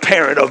great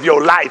parent of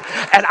your life.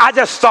 And I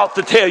just thought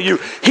to tell you,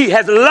 he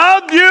has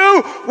loved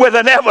you with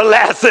an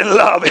everlasting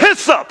love.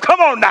 Hyssop, come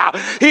on now.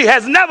 He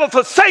has never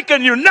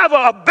forsaken you, never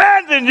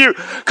abandoned you.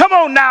 Come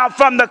on now,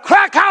 from the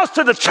crack house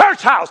to the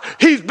church house.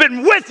 He's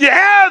been with you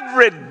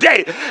every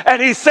day.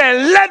 And he's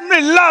saying, let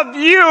me love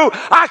you.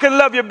 I can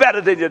love you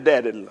better than your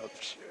daddy loves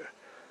you.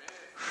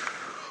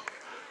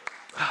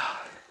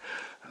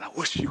 And I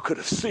wish you could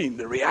have seen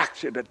the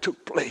reaction that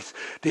took place.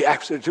 The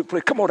action that took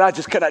place. Come on,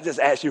 can I just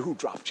ask you, who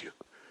dropped you?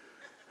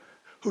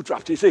 Who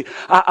dropped you? See,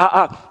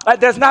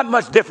 there's not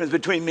much difference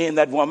between me and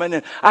that woman.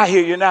 And I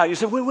hear you now. You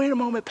say, wait a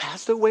moment,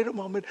 Pastor, wait a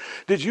moment.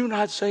 Did you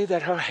not say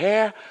that her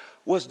hair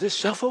was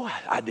disheveled?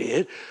 I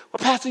did. Well,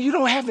 Pastor, you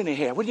don't have any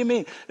hair. What do you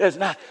mean? There's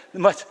not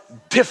much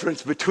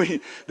difference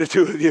between the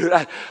two of you.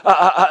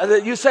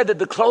 You said that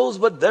the clothes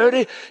were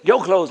dirty.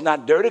 Your clothes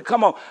not dirty.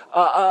 Come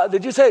on.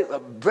 Did you say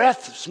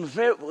breath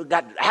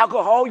got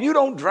alcohol? You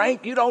don't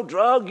drink. You don't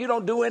drug. You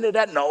don't do any of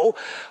that. No.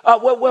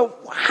 Well,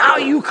 how are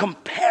you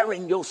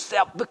comparing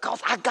yourself? Because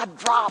I got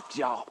dropped,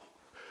 y'all.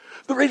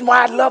 The reason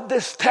why I love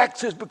this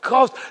text is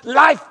because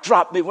life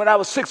dropped me. When I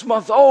was 6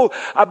 months old,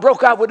 I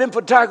broke out with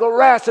infantile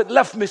rash that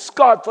left me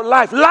scarred for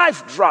life.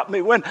 Life dropped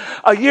me. When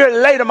a year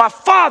later, my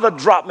father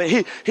dropped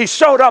me. He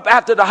showed up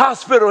after the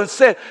hospital and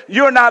said,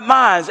 you're not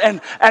mine,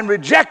 and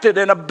rejected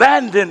and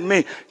abandoned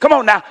me. Come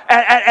on now.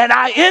 And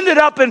I ended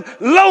up in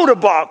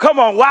Lodabar. Come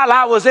on. While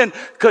I was in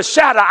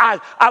Coshada,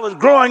 I was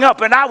growing up,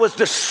 and I was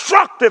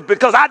destructive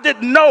because I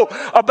didn't know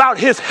about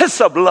his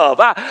hyssop love.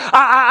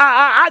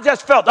 I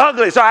just felt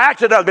ugly, so I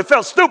acted ugly.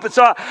 Felt stupid,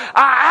 so I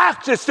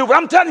acted stupid.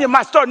 I'm telling you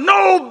my story.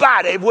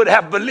 Nobody would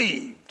have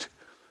believed.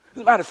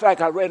 As a matter of fact,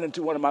 I ran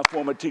into one of my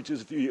former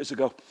teachers a few years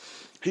ago.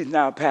 He's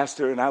now a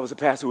pastor, and I was a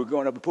pastor. We were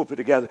going up the pulpit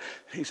together.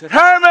 He said,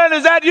 Hurmon,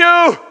 is that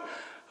you?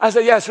 I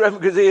said, yes,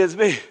 Reverend, because he is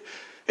me.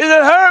 He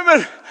said,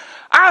 Hurmon,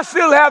 I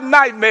still have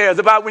nightmares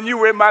about when you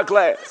were in my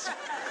class.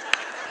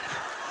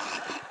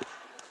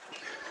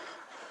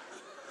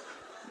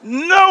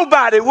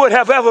 Nobody would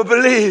have ever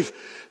believed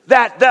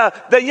that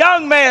the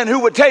young man who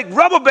would take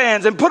rubber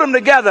bands and put them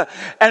together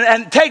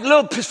and take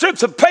little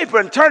strips of paper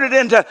and turn it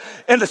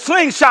into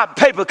slingshot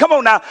paper, come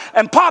on now,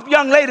 and pop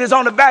young ladies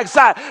on the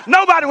backside.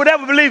 Nobody would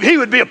ever believe he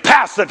would be a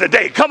pastor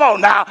today. Come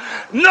on now.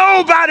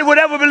 Nobody would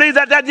ever believe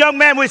that young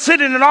man would sit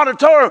in an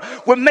auditorium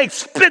would make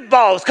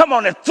spitballs, come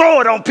on, and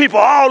throw it on people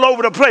all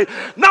over the place.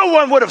 No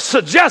one would have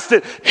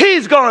suggested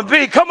he's going to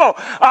be,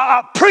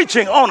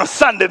 preaching on a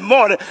Sunday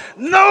morning.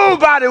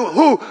 Nobody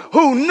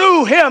who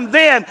knew him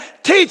then,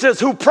 teachers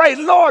who prayed,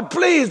 Lord,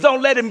 please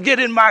don't let him get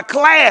in my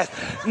class.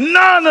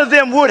 None of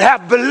them would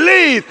have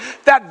believed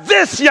that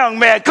this young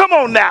man, come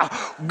on now,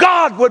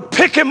 God would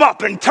pick him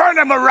up and turn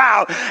him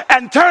around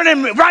and turn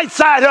him right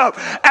side up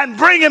and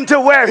bring him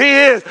to where he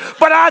is.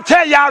 But I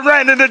tell you, I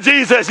ran into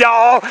Jesus,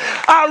 y'all.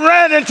 I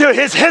ran into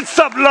his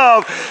hyssop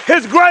love,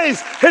 his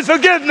grace, his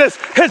forgiveness,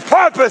 his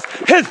purpose,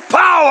 his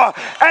power.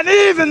 And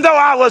even though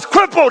I was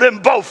crippled in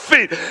both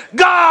feet,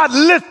 God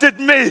lifted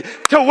me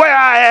to where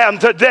I am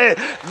today.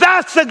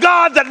 That's the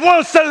God that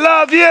wants to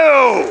love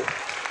you.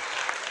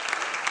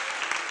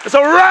 It's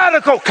a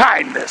radical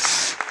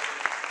kindness.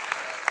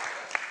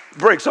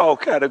 Breaks all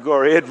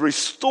category. It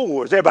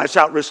restores. Everybody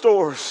shout,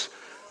 restores.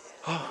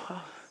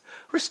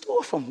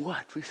 Restore from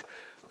what?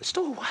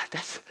 Restore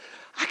what?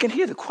 I can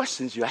hear the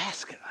questions you're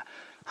asking.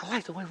 I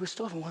like the way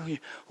restore from what.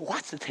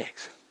 Watch the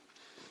text.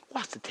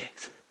 Watch the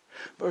text.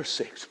 Verse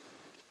 6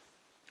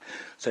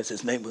 says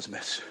his name was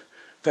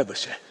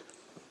Mephibosheth.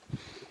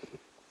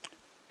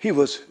 He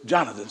was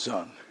Jonathan's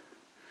son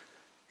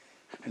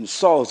and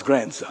Saul's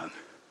grandson.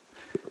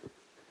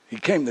 He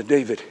came to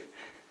David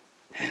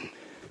and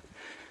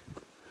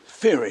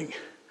fearing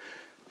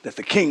that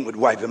the king would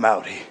wipe him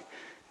out.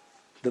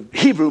 The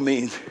Hebrew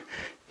means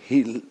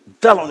he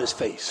fell on his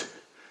face.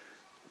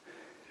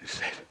 He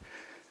said,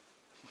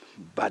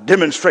 by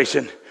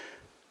demonstration,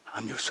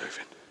 I'm your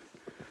servant.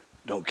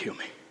 Don't kill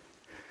me.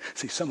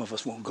 See, some of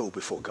us won't go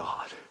before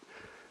God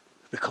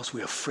because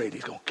we're afraid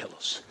he's going to kill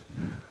us.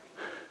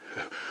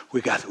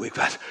 we've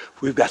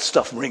got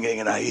stuff ringing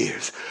in our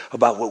ears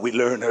about what we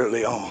learned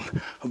early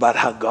on, about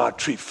how God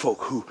treats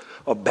folk who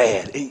are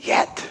bad. And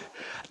yet,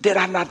 did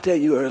I not tell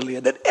you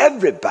earlier that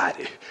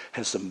everybody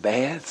has some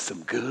bad,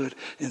 some good,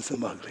 and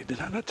some ugly? Did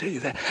I not tell you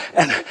that?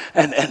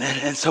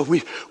 And so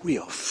we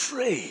are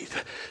afraid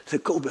to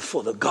go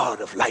before the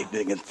God of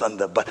lightning and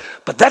thunder. But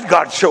that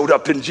God showed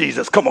up in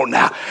Jesus. Come on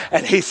now.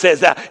 And he says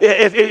that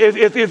if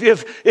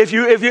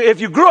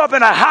you grew up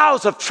in a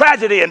house of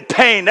tragedy and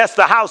pain, that's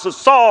the house of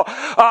Saul.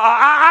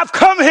 I've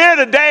come here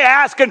today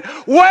asking,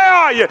 where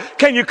are you?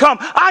 Can you come?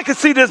 I can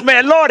see this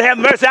man. Lord have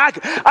mercy.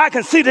 I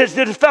can see this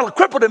fellow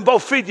crippled in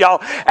both feet,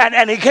 y'all.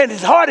 And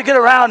it's hard to get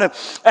around him.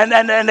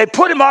 And they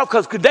put him off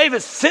because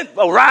David sent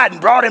a ride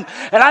and brought him.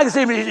 And I can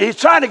see him. He's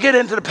trying to get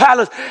into the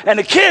palace. And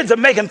the kids are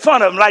making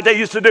fun of him like they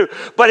used to do.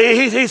 But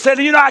he said,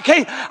 I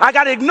can't. I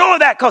got to ignore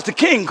that because the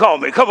king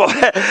called me. Come on.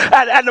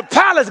 and the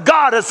palace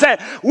guard is saying,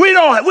 we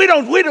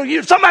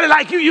don't, somebody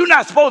like you, you're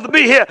not supposed to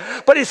be here.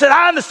 But he said,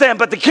 I understand,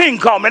 but the king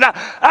called me. Now,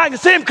 I can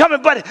see him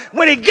coming, but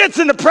when he gets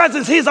in the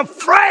presence, he's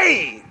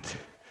afraid.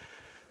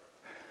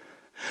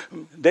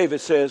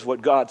 David says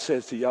what God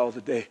says to y'all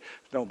today,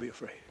 don't be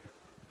afraid.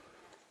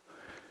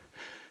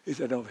 He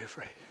said, don't be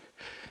afraid.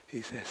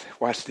 He says,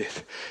 watch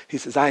this. He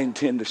says, I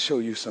intend to show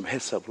you some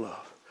heads-up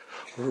love,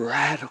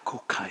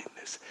 radical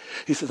kindness.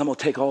 He says, I'm going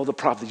to take all the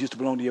property that used to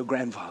belong to your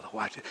grandfather.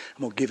 Watch it.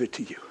 I'm going to give it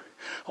to you.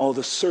 All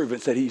the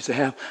servants that he used to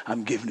have,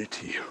 I'm giving it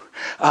to you.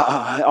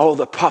 All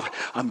the property,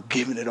 I'm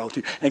giving it all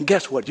to you. And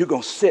guess what? You're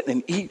going to sit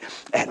and eat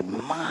at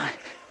my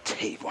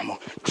table. I'm going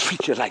to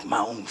treat you like my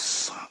own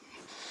son.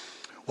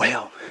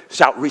 Well,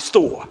 shout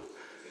restore.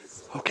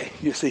 Okay,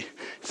 you see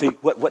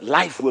what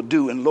life will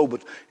do in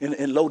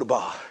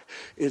Lodabar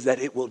is that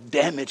it will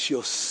damage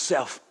your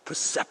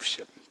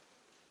self-perception.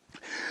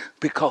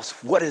 Because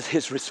what is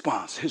his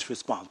response? His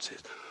response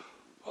is,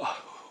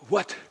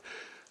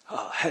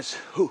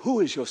 who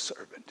is your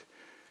servant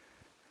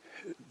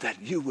that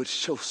you would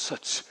show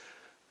such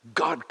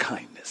God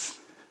kindness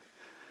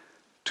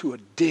to a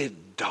dead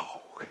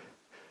dog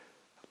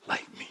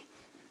like me?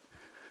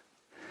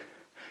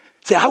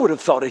 See, I would have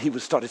thought that he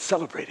would started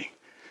celebrating.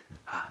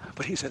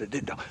 But he said a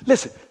dead dog.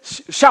 Listen,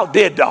 shout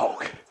dead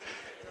dog.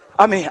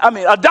 I mean,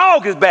 a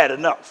dog is bad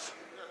enough.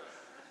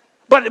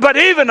 But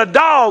even a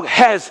dog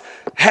has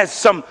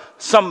some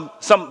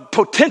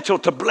potential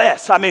to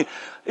bless. I mean,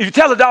 if you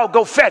tell a dog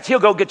go fetch, he'll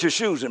go get your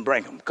shoes and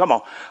bring them. Come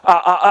on.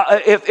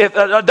 If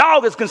a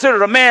dog is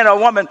considered a man or a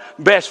woman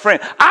best friend,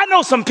 I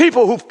know some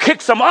people who've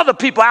kicked some other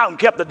people out and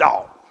kept the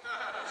dog.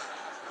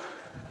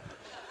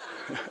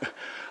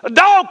 A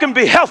dog can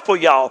be helpful,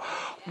 y'all.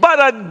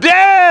 But a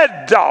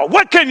dead dog,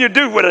 what can you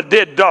do with a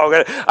dead dog?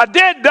 A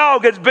dead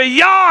dog is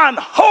beyond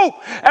hope.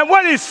 And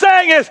what he's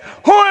saying is,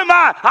 who am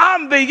I?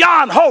 I'm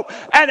beyond hope.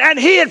 And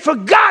he had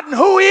forgotten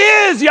who he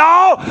is,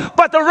 y'all.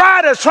 But the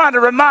writer's trying to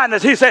remind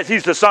us. He says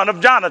he's the son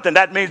of Jonathan.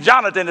 That means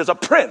Jonathan is a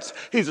prince.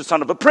 He's the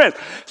son of a prince.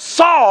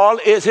 Saul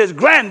is his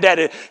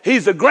granddaddy.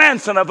 He's the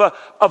grandson of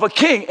a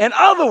king. In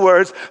other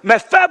words,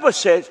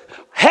 Mephibosheth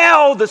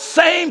held the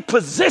same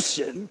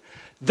position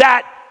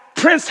that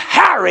Prince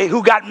Harry,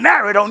 who got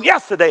married on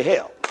yesterday,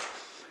 held.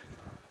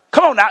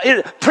 Come on now.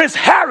 Prince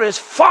Harry's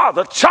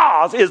father,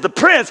 Charles, is the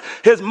prince.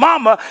 His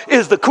mama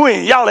is the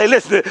queen. Y'all ain't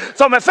listening.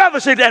 So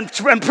Mephibosheth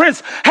and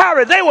Prince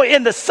Harry, they were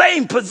in the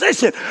same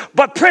position.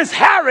 But Prince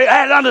Harry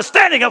had an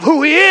understanding of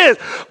who he is.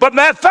 But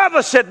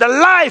Mephibosheth, the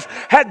life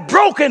had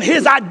broken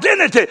his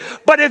identity.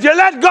 But if you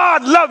let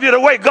God love you the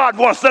way God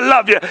wants to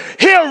love you,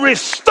 he'll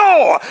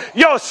restore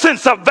your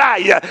sense of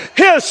value.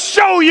 He'll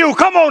show you,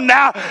 come on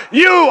now,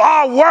 you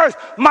are worth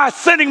my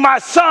sending my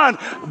son,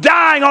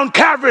 dying on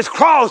Calvary's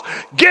cross,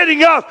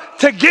 getting up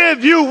to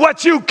give you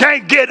what you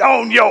can't get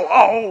on your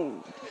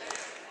own.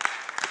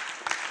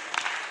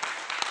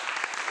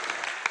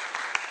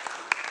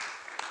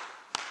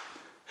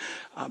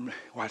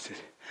 Watch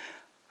it.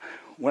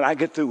 When I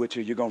get through with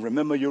you, you're going to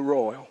remember you're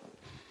royal.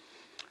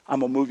 I'm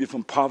going to move you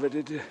from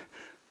poverty to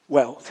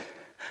wealth.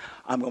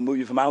 I'm going to move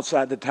you from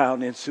outside the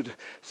town into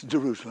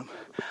Jerusalem.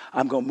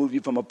 I'm going to move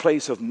you from a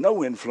place of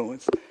no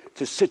influence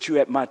to sit you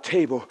at my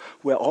table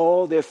where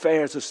all the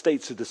affairs of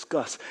states are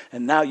discussed.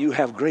 And now you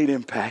have great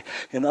impact.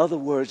 In other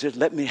words, just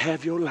let me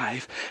have your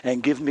life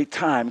and give me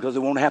time, because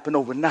it won't happen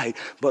overnight,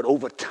 but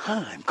over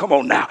time. Come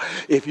on now.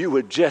 If you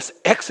would just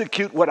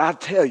execute what I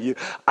tell you,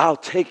 I'll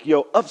take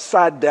your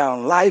upside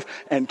down life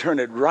and turn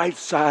it right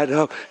side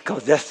up,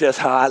 because that's just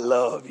how I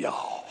love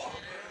y'all.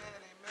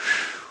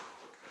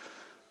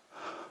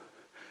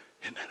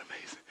 Isn't that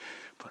amazing?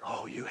 But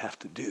all you have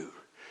to do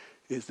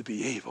is to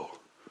be able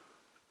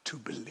to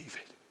believe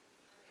it.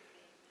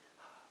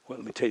 Well,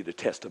 let me tell you the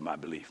test of my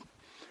belief.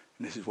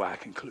 And this is why I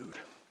conclude.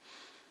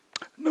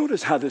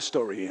 Notice how this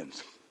story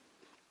ends.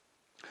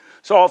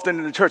 So often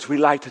in the church, we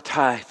like to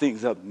tie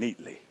things up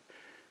neatly.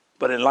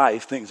 But in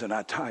life, things are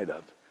not tied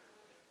up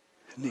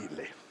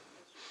neatly.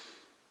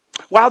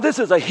 While this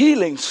is a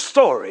healing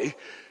story,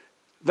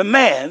 the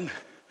man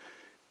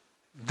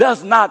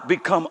does not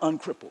become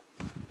uncrippled.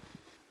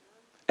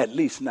 At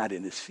least not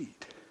in his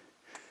feet.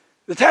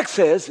 The text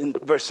says in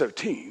verse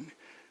 13,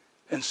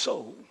 And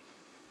so,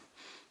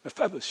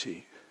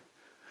 Mephibosheth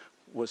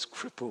was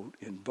crippled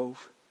in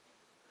both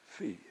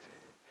feet.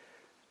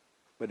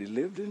 But he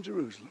lived in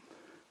Jerusalem,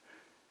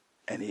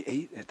 and he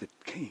ate at the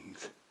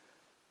king's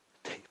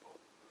table.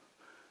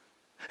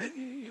 And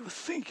you would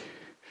think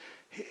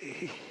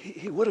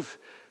he would have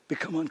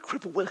become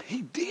uncrippled. Well,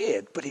 he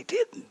did, but he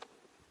didn't.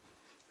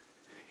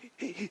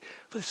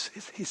 But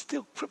he's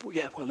still crippled.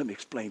 Yeah, well, let me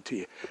explain to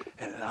you,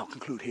 and I'll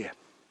conclude here.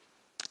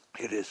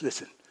 Here it is.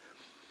 Listen.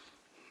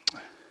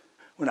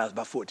 When I was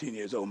about 14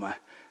 years old, my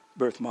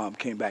birth mom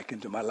came back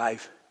into my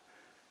life,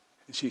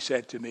 and she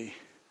said to me,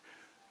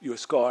 "You're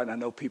scarred, and I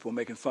know people are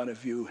making fun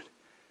of you.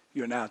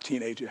 You're now a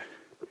teenager.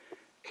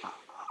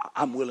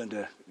 I'm willing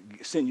to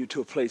send you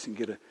to a place and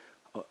get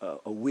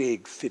a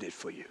wig fitted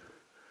for you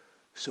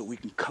so we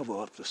can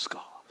cover up the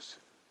scars."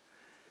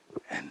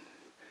 And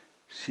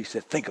she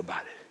said, "Think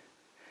about it."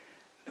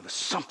 There was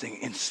something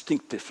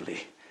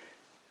instinctively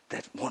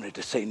that wanted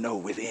to say no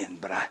within,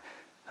 but I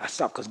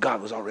stopped because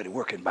God was already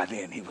working by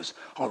then. He was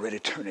already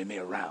turning me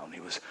around. He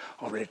was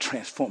already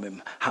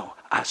transforming how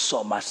I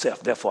saw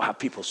myself, therefore how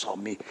people saw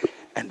me.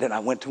 And then I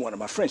went to one of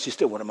my friends. She's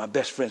still one of my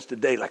best friends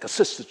today, like a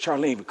sister,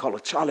 Charlene. We call her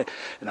Charlie.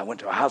 And I went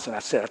to her house and I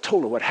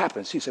told her what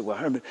happened. She said, "Well,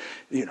 Hurmon,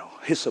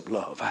 hyssop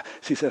love."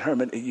 She said,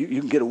 "Hurmon,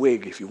 you can get a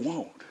wig if you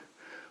want.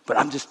 But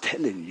I'm just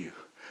telling you,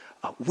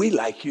 we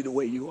like you the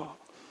way you are."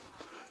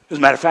 As a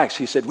matter of fact,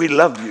 she said, "We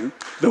love you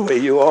the way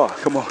you are."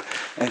 Come on.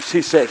 And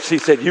she said,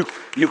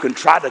 you can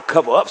try to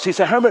cover up. She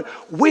said, "Hurmon,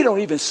 we don't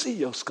even see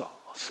your scars.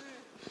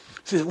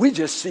 She said, we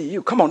just see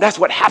you." Come on, that's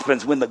what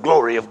happens when the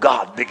glory of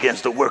God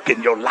begins to work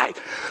in your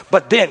life.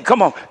 But then,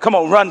 come on,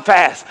 run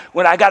fast.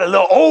 When I got a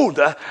little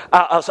older,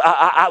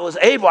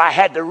 I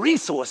had the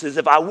resources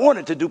if I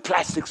wanted to do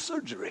plastic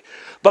surgery.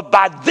 But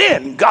by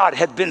then, God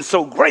had been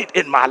so great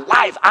in my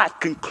life, I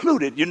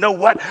concluded, you know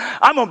what?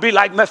 I'm going to be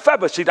like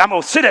Mephibosheth. I'm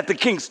going to sit at the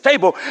king's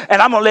table,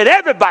 and I'm going to let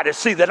everybody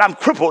see that I'm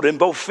crippled in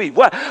both feet.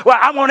 Well,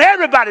 I want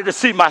everybody to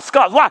see my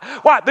scars.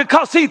 Why?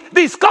 Because, see,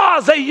 these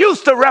scars, they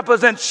used to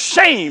represent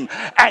shame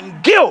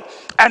and guilt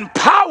and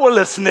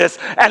powerlessness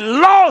and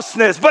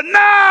lostness. But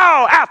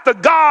now, after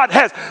God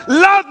has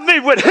loved me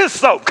with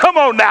hyssop, come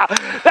on now,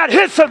 that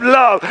hyssop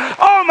love,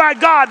 oh my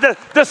God,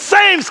 the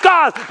same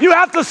scars, you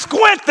have to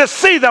squint to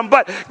see them,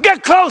 but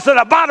get close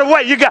enough. By the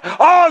way, you got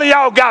all of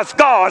y'all got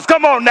scars.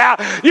 Come on now,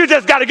 you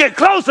just got to get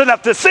close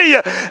enough to see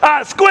you,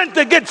 squint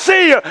to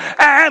see you,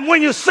 and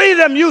when you see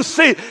them, you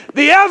see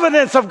the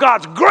evidence of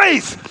God's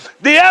grace,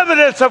 the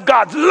evidence of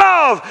God's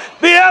love,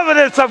 the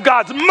evidence of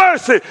God's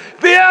mercy,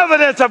 the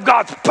evidence of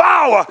God's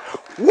power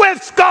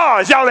with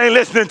scars. Y'all ain't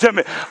listening to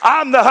me.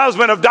 I'm the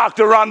husband of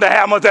Dr. Rhonda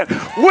Hamilton.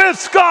 With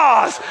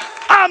scars,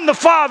 I'm the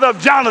father of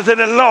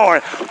Jonathan and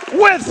Lauren.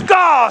 With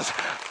scars,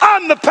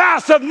 I'm the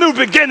pastor of New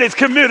Beginnings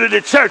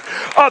Community Church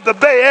of the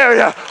Bay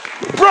Area.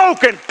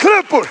 Broken,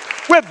 crippled,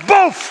 with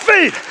both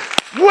feet.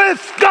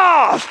 With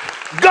scars,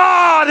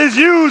 God is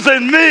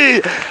using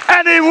me,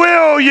 and he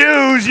will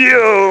use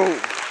you.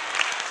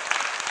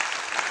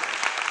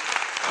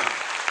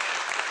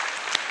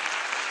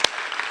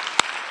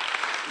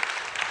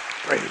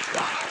 Praise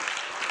God.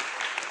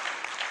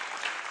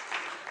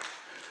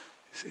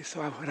 See,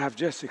 so what I've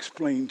just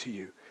explained to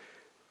you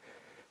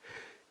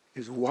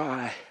is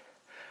why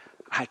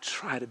I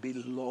try to be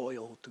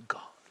loyal to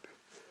God.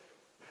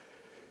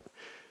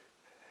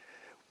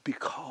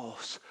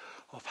 Because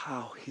of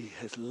how he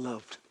has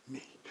loved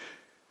me.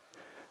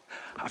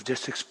 I've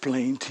just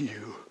explained to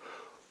you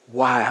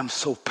why I'm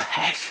so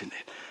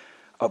passionate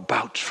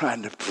about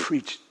trying to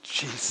preach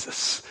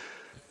Jesus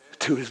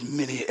to as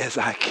many as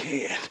I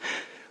can.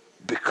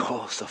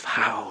 Because of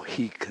how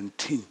he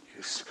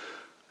continues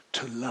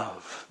to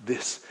love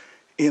this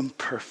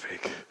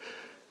imperfect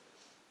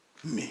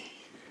me.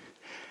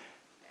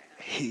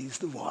 He's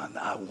the one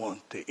I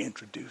want to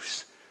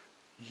introduce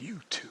you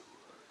to.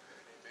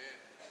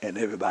 And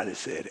everybody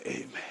said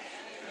amen.